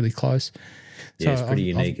 That's really close. Yeah, it's pretty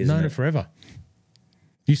unique, isn't it? I've known it forever.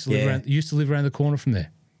 Used to live around the corner from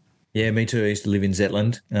there. Yeah, me too. I used to live in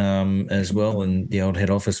Zetland as well, and the old head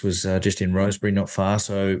office was just in Rosebery, not far.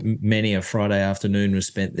 So many a Friday afternoon was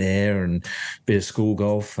spent there, and a bit of school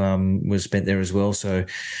golf was spent there as well. So,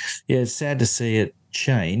 yeah, it's sad to see it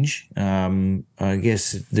change. I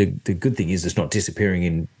guess the good thing is it's not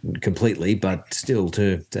disappearing completely, but still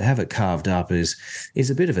to have it carved up is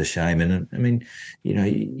a bit of a shame. And I mean,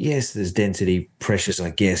 yes, there's density pressures,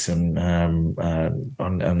 I guess, on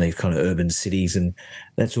these kind of urban cities, and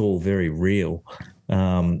that's all very real.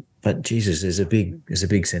 But Jesus, there's a big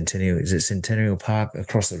Centennial. Is it Centennial Park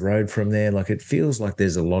across the road from there? Like, it feels like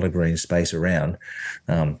there's a lot of green space around.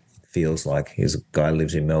 Feels like here's a guy who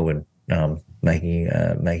lives in Melbourne. Making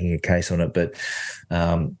a case on it, but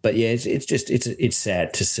yeah, it's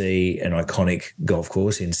sad to see an iconic golf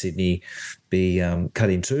course in Sydney be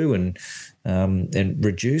cut in two and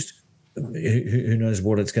reduced. Who knows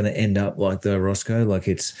what it's going to end up like, though, Roscoe? Like,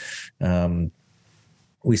 it's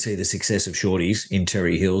we see the success of shorties in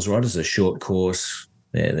Terry Hills, right? It's a short course.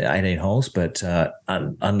 They're 18 holes, but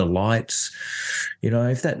under lights,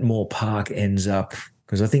 if that Moore Park ends up,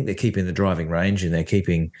 because I think they're keeping the driving range and they're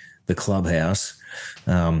keeping the clubhouse,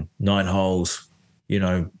 9 holes,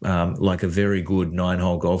 like a very good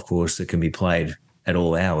 9-hole golf course that can be played at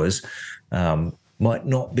all hours, might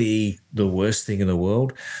not be the worst thing in the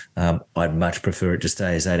world. I'd much prefer it to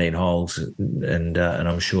stay as 18 holes, and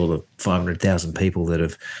I'm sure the 500,000 people that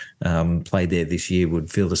have played there this year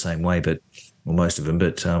would feel the same way, most of them.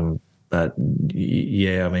 But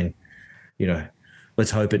yeah, I mean,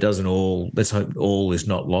 let's hope it doesn't all. Let's hope all is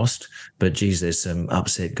not lost. But geez, there's some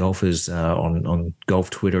upset golfers on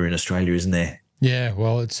golf Twitter in Australia, isn't there? Yeah,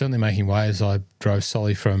 well, it's certainly making waves. I drove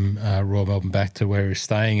Solly from Royal Melbourne back to where he was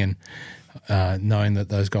staying, and knowing that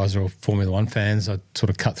those guys are all Formula One fans, I sort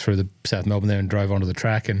of cut through the South Melbourne there and drove onto the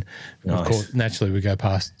track. And of course, naturally, we go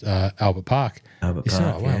past Albert Park.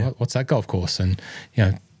 What's that golf course? And,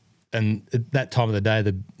 and at that time of the day,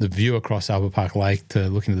 the view across Albert Park Lake to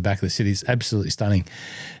look into the back of the city is absolutely stunning.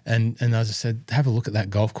 And as I said, have a look at that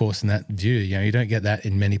golf course and that view. You don't get that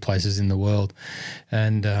in many places in the world.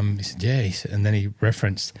 And he said, yeah. And then he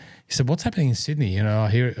said, what's happening in Sydney?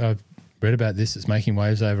 I've read about this. It's making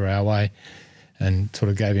waves over our way, and sort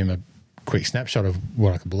of gave him a quick snapshot of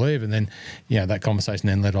what I could believe. And then, that conversation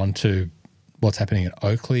then led on to what's happening at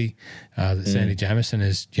Oakley, that Sandy Jamieson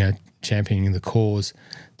is, championing the cause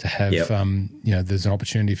to have, there's an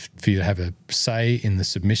opportunity for you to have a say in the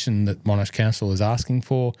submission that Monash Council is asking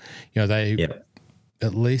for.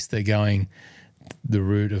 At least they're going the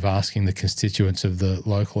route of asking the constituents of the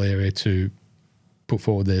local area to put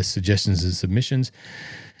forward their suggestions and submissions.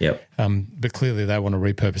 But clearly they want to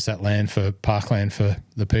repurpose that land for parkland for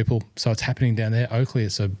the people. So it's happening down there. Oakley,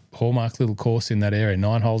 it's a hallmark little course in that area.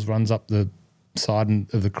 9 holes runs up the side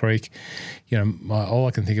of the creek. All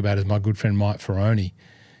I can think about is my good friend Mike Ferroni,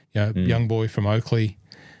 young boy from Oakley,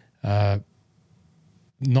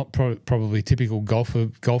 not probably typical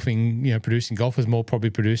golfing, producing golfers, more probably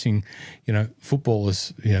producing,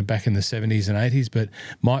 footballers, back in the 70s and 80s. But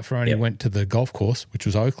Mike Ferroni went to the golf course, which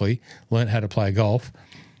was Oakley, learned how to play golf,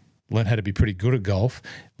 learned how to be pretty good at golf,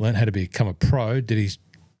 learned how to become a pro, did his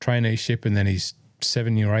traineeship and then his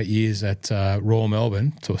 7 or 8 years at Royal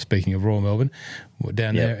Melbourne. So speaking of Royal Melbourne,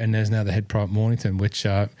 down there, and there's now the head pro at Mornington, which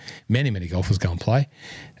many golfers go and play.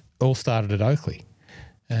 All started at Oakley.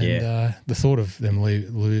 And the thought of them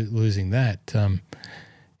losing that,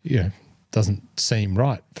 doesn't seem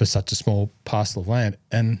right for such a small parcel of land.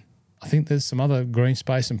 And I think there's some other green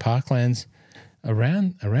space and parklands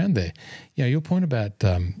around there. Your point about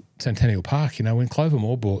Centennial Park, when Clover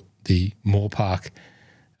Moore brought the Moore Park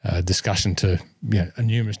discussion to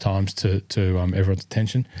numerous times to everyone's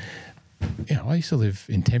attention. I used to live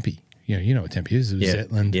in Tempe. You know what Tempe is. It was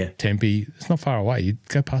Zetland, Tempe. It's not far away. You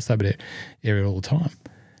go past that area all the time.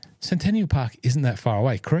 Centennial Park isn't that far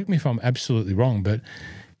away. Correct me if I'm absolutely wrong, but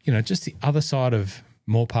just the other side of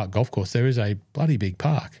Moore Park Golf Course, there is a bloody big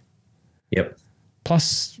park.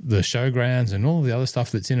 Plus the showgrounds and all the other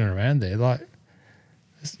stuff that's in and around there.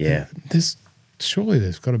 Surely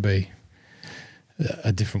there's got to be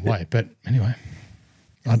a different way. But anyway.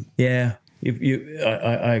 I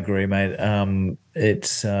agree, mate.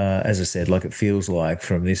 It's as I said, it feels like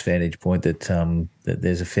from this vantage point that that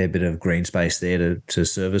there's a fair bit of green space there to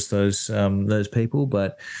service those people.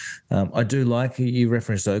 But I do like you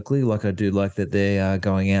referenced Oakley. I do like that they are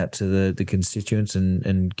going out to the constituents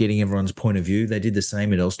and getting everyone's point of view. They did the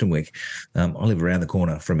same at Elstonwick. I live around the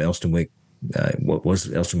corner from Elstonwick. What was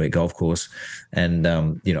Elstonwick Golf Course, and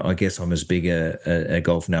I guess I'm as big a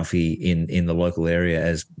golf nuffy in the local area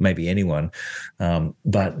as maybe anyone,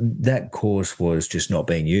 but that course was just not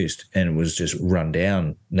being used, and it was just run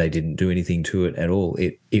down. They didn't do anything to it at all.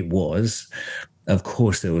 It was, of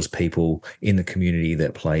course, there was people in the community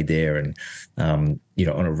that played there, and on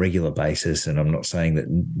a regular basis. And I'm not saying that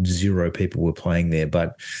 0 people were playing there,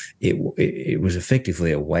 but it was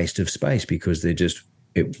effectively a waste of space because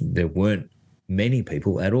there weren't many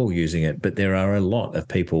people at all using it, but there are a lot of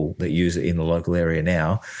people that use it in the local area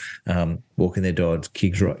now, walking their dogs,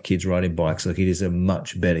 kids riding bikes. It is a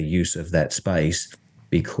much better use of that space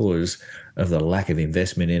because of the lack of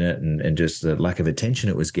investment in it and just the lack of attention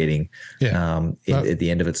it was getting at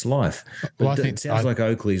the end of its life. But it sounds like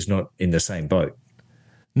Oakley's not in the same boat.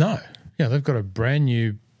 No. Yeah, they've got a brand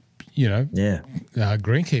new,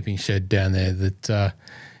 greenkeeping shed down there that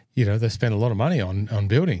they spent a lot of money on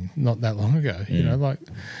building not that long ago.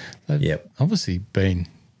 They've obviously been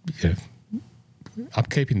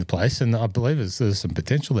upkeeping the place, and I believe there's some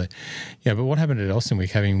potential there. But what happened at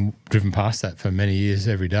Elstonwick, having driven past that for many years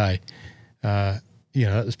every day, it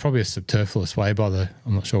was probably a superfluous way by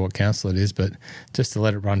I'm not sure what council it is, but just to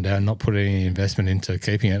let it run down, not put any investment into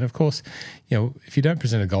keeping it. And of course, if you don't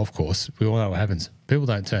present a golf course, we all know what happens. People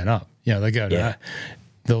don't turn up. They go to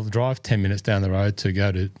they'll drive 10 minutes down the road to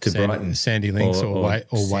go to Brighton, Sandy Links or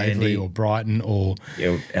Waverley or Brighton or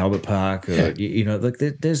Albert Park. Or,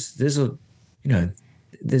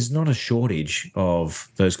 there's not a shortage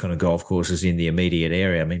of those kind of golf courses in the immediate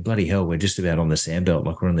area. I mean, bloody hell, we're just about on the sandbelt,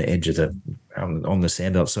 we're on the edge of on the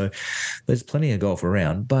sandbelt. So there's plenty of golf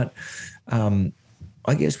around, but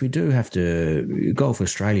I guess we do have to. Golf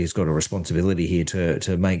Australia's got a responsibility here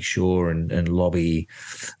to make sure and lobby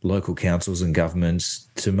local councils and governments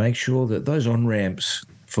to make sure that those on ramps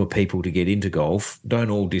for people to get into golf don't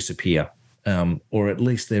all disappear. or at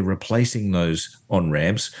least they're replacing those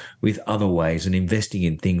on-ramps with other ways and investing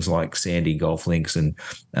in things like Sandy golf links, and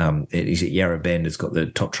is it Yarra Bend? It's got the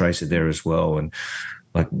top tracer there as well, and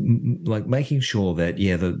like making sure that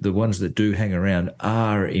the ones that do hang around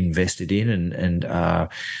are invested in and are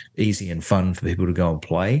easy and fun for people to go and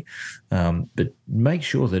play, but make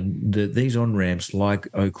sure that these on ramps like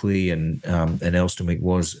Oakley and Elsternwick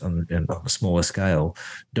was on a smaller scale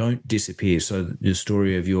don't disappear, so that the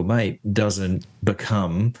story of your mate doesn't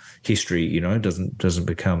become history, doesn't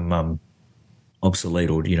become obsolete,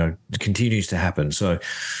 or continues to happen. So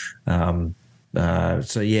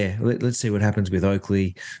let's see what happens with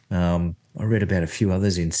Oakley. I read about a few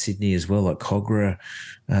others in Sydney as well, like Cogra.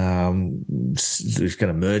 It's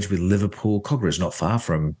going to merge with Liverpool. Cogra is not far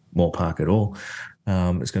from Moore Park at all.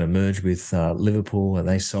 It's going to merge with Liverpool, and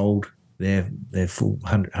they sold their full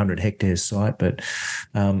 100 hectares site. But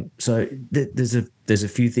so there's a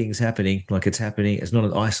few things happening. Like it's happening. It's not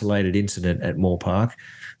an isolated incident at Moore Park.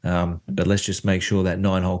 But let's just make sure that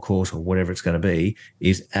 9-hole course, or whatever it's going to be,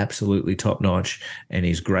 is absolutely top notch and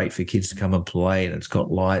is great for kids to come and play. And it's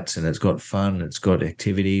got lights, and it's got fun, and it's got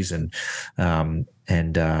activities, and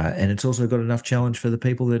it's also got enough challenge for the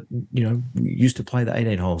people that used to play the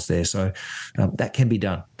 18 holes there. So that can be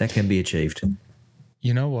done. That can be achieved.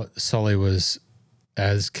 You know what Solly was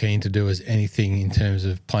as keen to do as anything in terms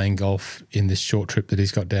of playing golf in this short trip that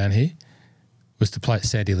he's got down here was to play at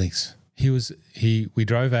Sandy Links. We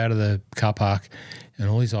drove out of the car park and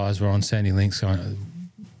all his eyes were on Sandy Links,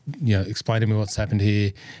 explain to me what's happened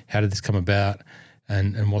here, how did this come about,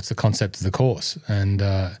 and what's the concept of the course. And,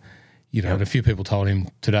 and a few people told him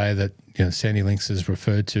today that, Sandy Links is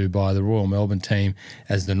referred to by the Royal Melbourne team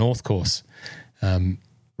as the North course.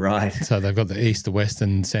 Right. So they've got the East, the West,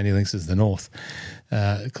 and Sandy Links is the North,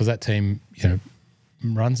 because that team,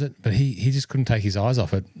 runs it, but he just couldn't take his eyes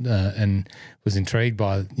off it, and was intrigued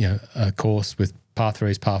by a course with par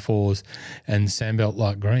threes, par fours, and sandbelt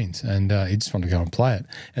like greens, and he just wanted to go and play it.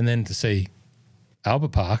 And then to see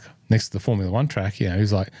Albert Park next to the Formula One track, he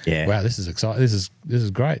was like, wow, this is exciting. This is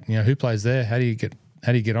great. Who plays there? How do you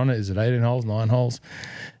get on it? Is it 18 holes, 9 holes?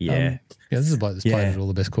 Yeah. This is a bloke that's played at all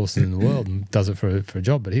the best courses in the world and does it for a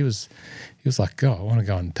job. But he was like, I want to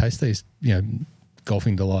go and taste these,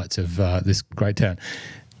 golfing delights of this great town,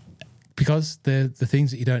 because they're the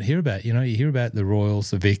things that you don't hear about. You hear about the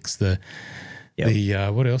Royals, the Vicks, the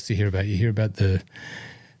what else do you hear about? You hear about the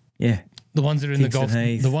ones that are in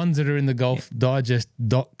the ones that are in the Golf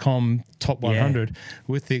Digest.com top 100,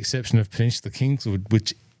 with the exception of Peninsula Kingswood,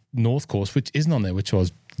 which North course, which isn't on there, which I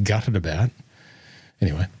was gutted about.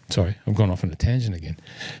 Anyway, sorry, I've gone off on a tangent again.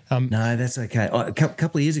 No, that's okay. A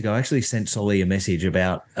couple of years ago, I actually sent Solly a message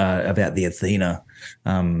about the Athena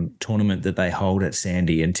tournament that they hold at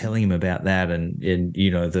Sandy, and telling him about that, and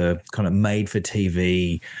the kind of made for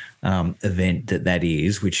TV event that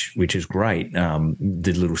is, which is great.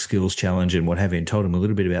 The little skills challenge and what have you, and told him a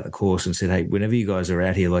little bit about the course, and said, hey, whenever you guys are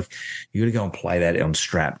out here, like, you got to go and play that on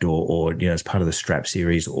Strapped, or as part of the Strap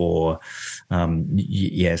series, or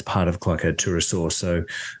as part of like a Tourasaur. So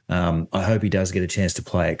I hope he does get a chance to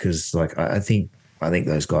play it, because I think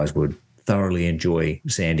those guys would thoroughly enjoy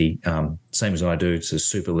Sandy, same as I do. It's a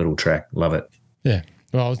super little track. Love it. Yeah.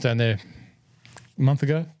 Well, I was down there 2 months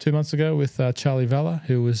ago with Charlie Valla,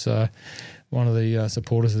 who was one of the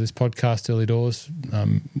supporters of this podcast, Early Doors,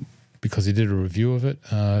 because he did a review of it.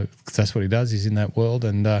 'Cause that's what he does. He's in that world,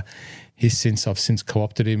 and I've since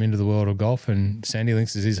co-opted him into the world of golf, and Sandy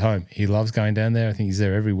Links is his home. He loves going down there. I think he's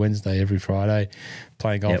there every Wednesday, every Friday,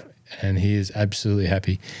 playing golf, and he is absolutely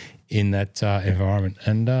happy in that environment.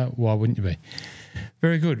 And why wouldn't you be?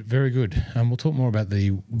 Very good, very good. We'll talk more about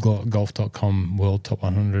the golf.com World Top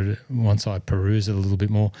 100 once I peruse it a little bit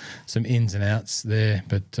more. Some ins and outs there,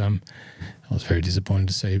 but I was very disappointed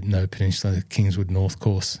to see no Peninsula Kingswood North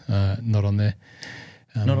course not on there.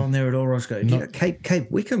 Not on there at all, Roscoe.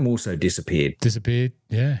 Cape Wickham also disappeared.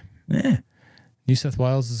 Yeah. New South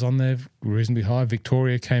Wales is on there reasonably high.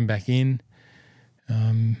 Victoria came back in.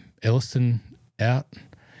 Elliston out.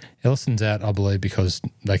 Elliston's out, I believe, because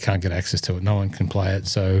they can't get access to it. No one can play it,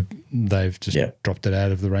 so they've just dropped it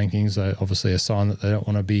out of the rankings. So obviously a sign that they don't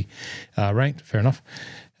want to be ranked. Fair enough.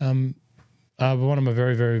 One of my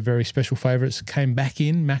very, very, very special favourites came back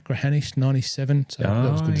in, Macrahanish, 97. So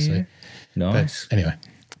that was good to see. Nice. But anyway,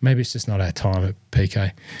 maybe it's just not our time at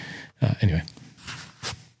PK. Anyway.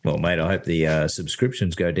 Well, mate, I hope the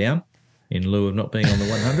subscriptions go down in lieu of not being on the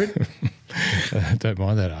 100. Don't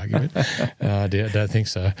mind that argument. I don't think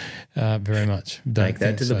so very much. Take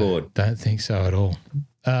that to the board. Don't think so at all.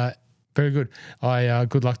 Very good.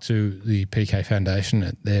 Good luck to the PK Foundation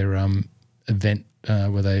at their event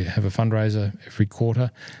where they have a fundraiser every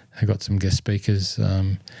quarter. They've got some guest speakers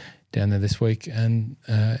down there this week. And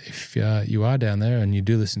if you are down there and you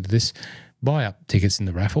do listen to this, buy up tickets in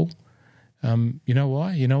the raffle. You know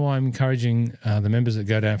why? You know why I'm encouraging the members that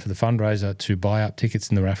go down for the fundraiser to buy up tickets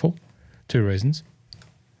in the raffle? 2 reasons.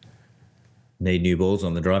 Need new balls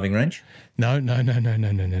on the driving range? No.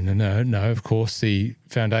 Of course, the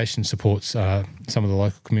foundation supports some of the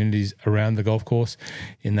local communities around the golf course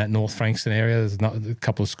in that North Frankston area. There's a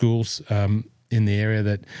couple of schools in the area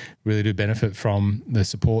that really do benefit from the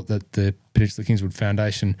support that the Peninsula Kingswood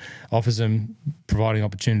Foundation offers them, providing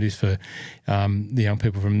opportunities for the young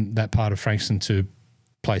people from that part of Frankston to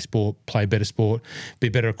play sport, play better sport, be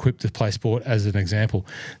better equipped to play sport, as an example.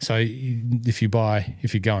 So if you're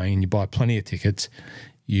going and you buy plenty of tickets,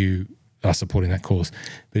 you are supporting that cause.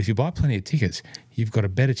 But if you buy plenty of tickets, you've got a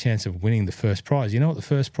better chance of winning the first prize. You know what the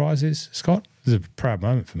first prize is, Scott? This is a proud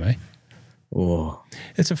moment for me. Oh,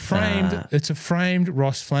 it's a framed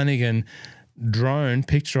Ross Flanagan drone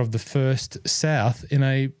picture of the first South in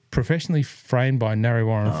a professionally framed by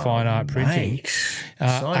Narrowwarren Fine Art Printing.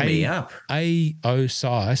 Sign me up. A.O.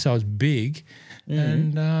 size, so it's big.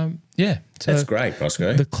 And so that's great,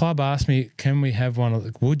 Roscoe. The club asked me,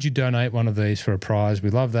 would you donate one of these for a prize? We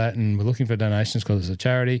love that, and we're looking for donations because it's a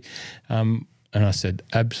charity. And I said,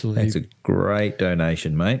 absolutely. That's a great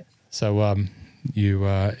donation, mate. So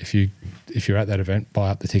if you're at that event, buy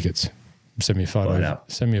up the tickets. Send me a photo.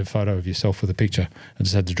 Send me a photo of yourself with a picture. I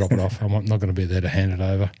just had to drop it off. I'm not going to be there to hand it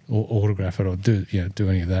over or autograph it or do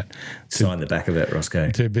any of that. Sign the back of it, Roscoe.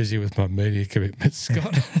 Too busy with my media commitments,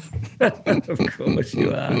 Scott. Of course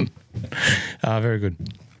you are. Very good.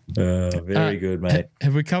 Very good, mate.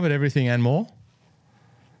 Have we covered everything and more?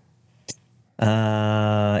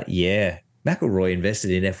 Yeah. McIlroy invested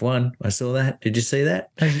in F1. I saw that. Did you see that?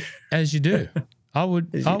 As you do. I would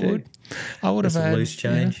have had loose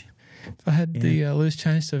change. If I had the loose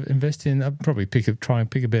change to invest in, I'd probably try and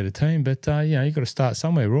pick a better team. But you've got to start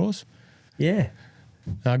somewhere, Ross. Yeah.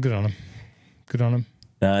 Good on him.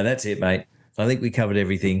 No, that's it, mate. I think we covered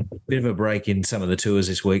everything. Bit of a break in some of the tours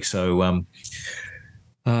this week, so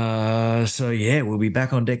we'll be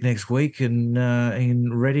back on deck next week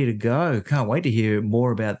and ready to go. Can't wait to hear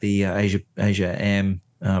more about the Asia Am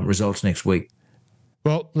results next week.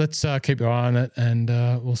 Well, let's keep your eye on it and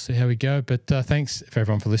we'll see how we go. But thanks for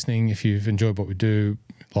everyone for listening. If you've enjoyed what we do,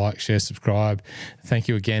 like, share, subscribe. Thank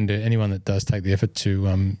you again to anyone that does take the effort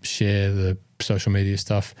to share the social media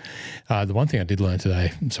stuff. The one thing I did learn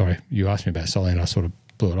today, sorry, you asked me about Solly and I sort of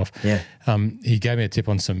blew it off. Yeah. He gave me a tip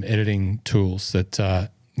on some editing tools that,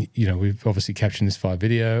 we've obviously captioned this via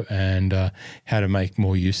video and how to make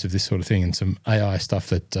more use of this sort of thing, and some AI stuff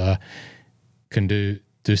that can do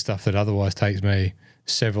stuff that otherwise takes me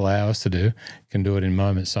several hours to do, can do it in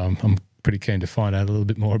moments. So I'm pretty keen to find out a little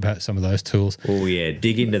bit more about some of those tools. Oh, yeah.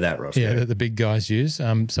 Dig into that, Roscoe. Yeah, that the big guys use.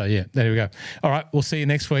 There we go. All right, we'll see you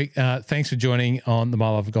next week. Thanks for joining on the My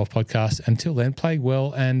Love of Golf podcast. Until then, play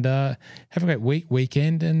well and have a great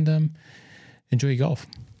weekend, and enjoy your golf.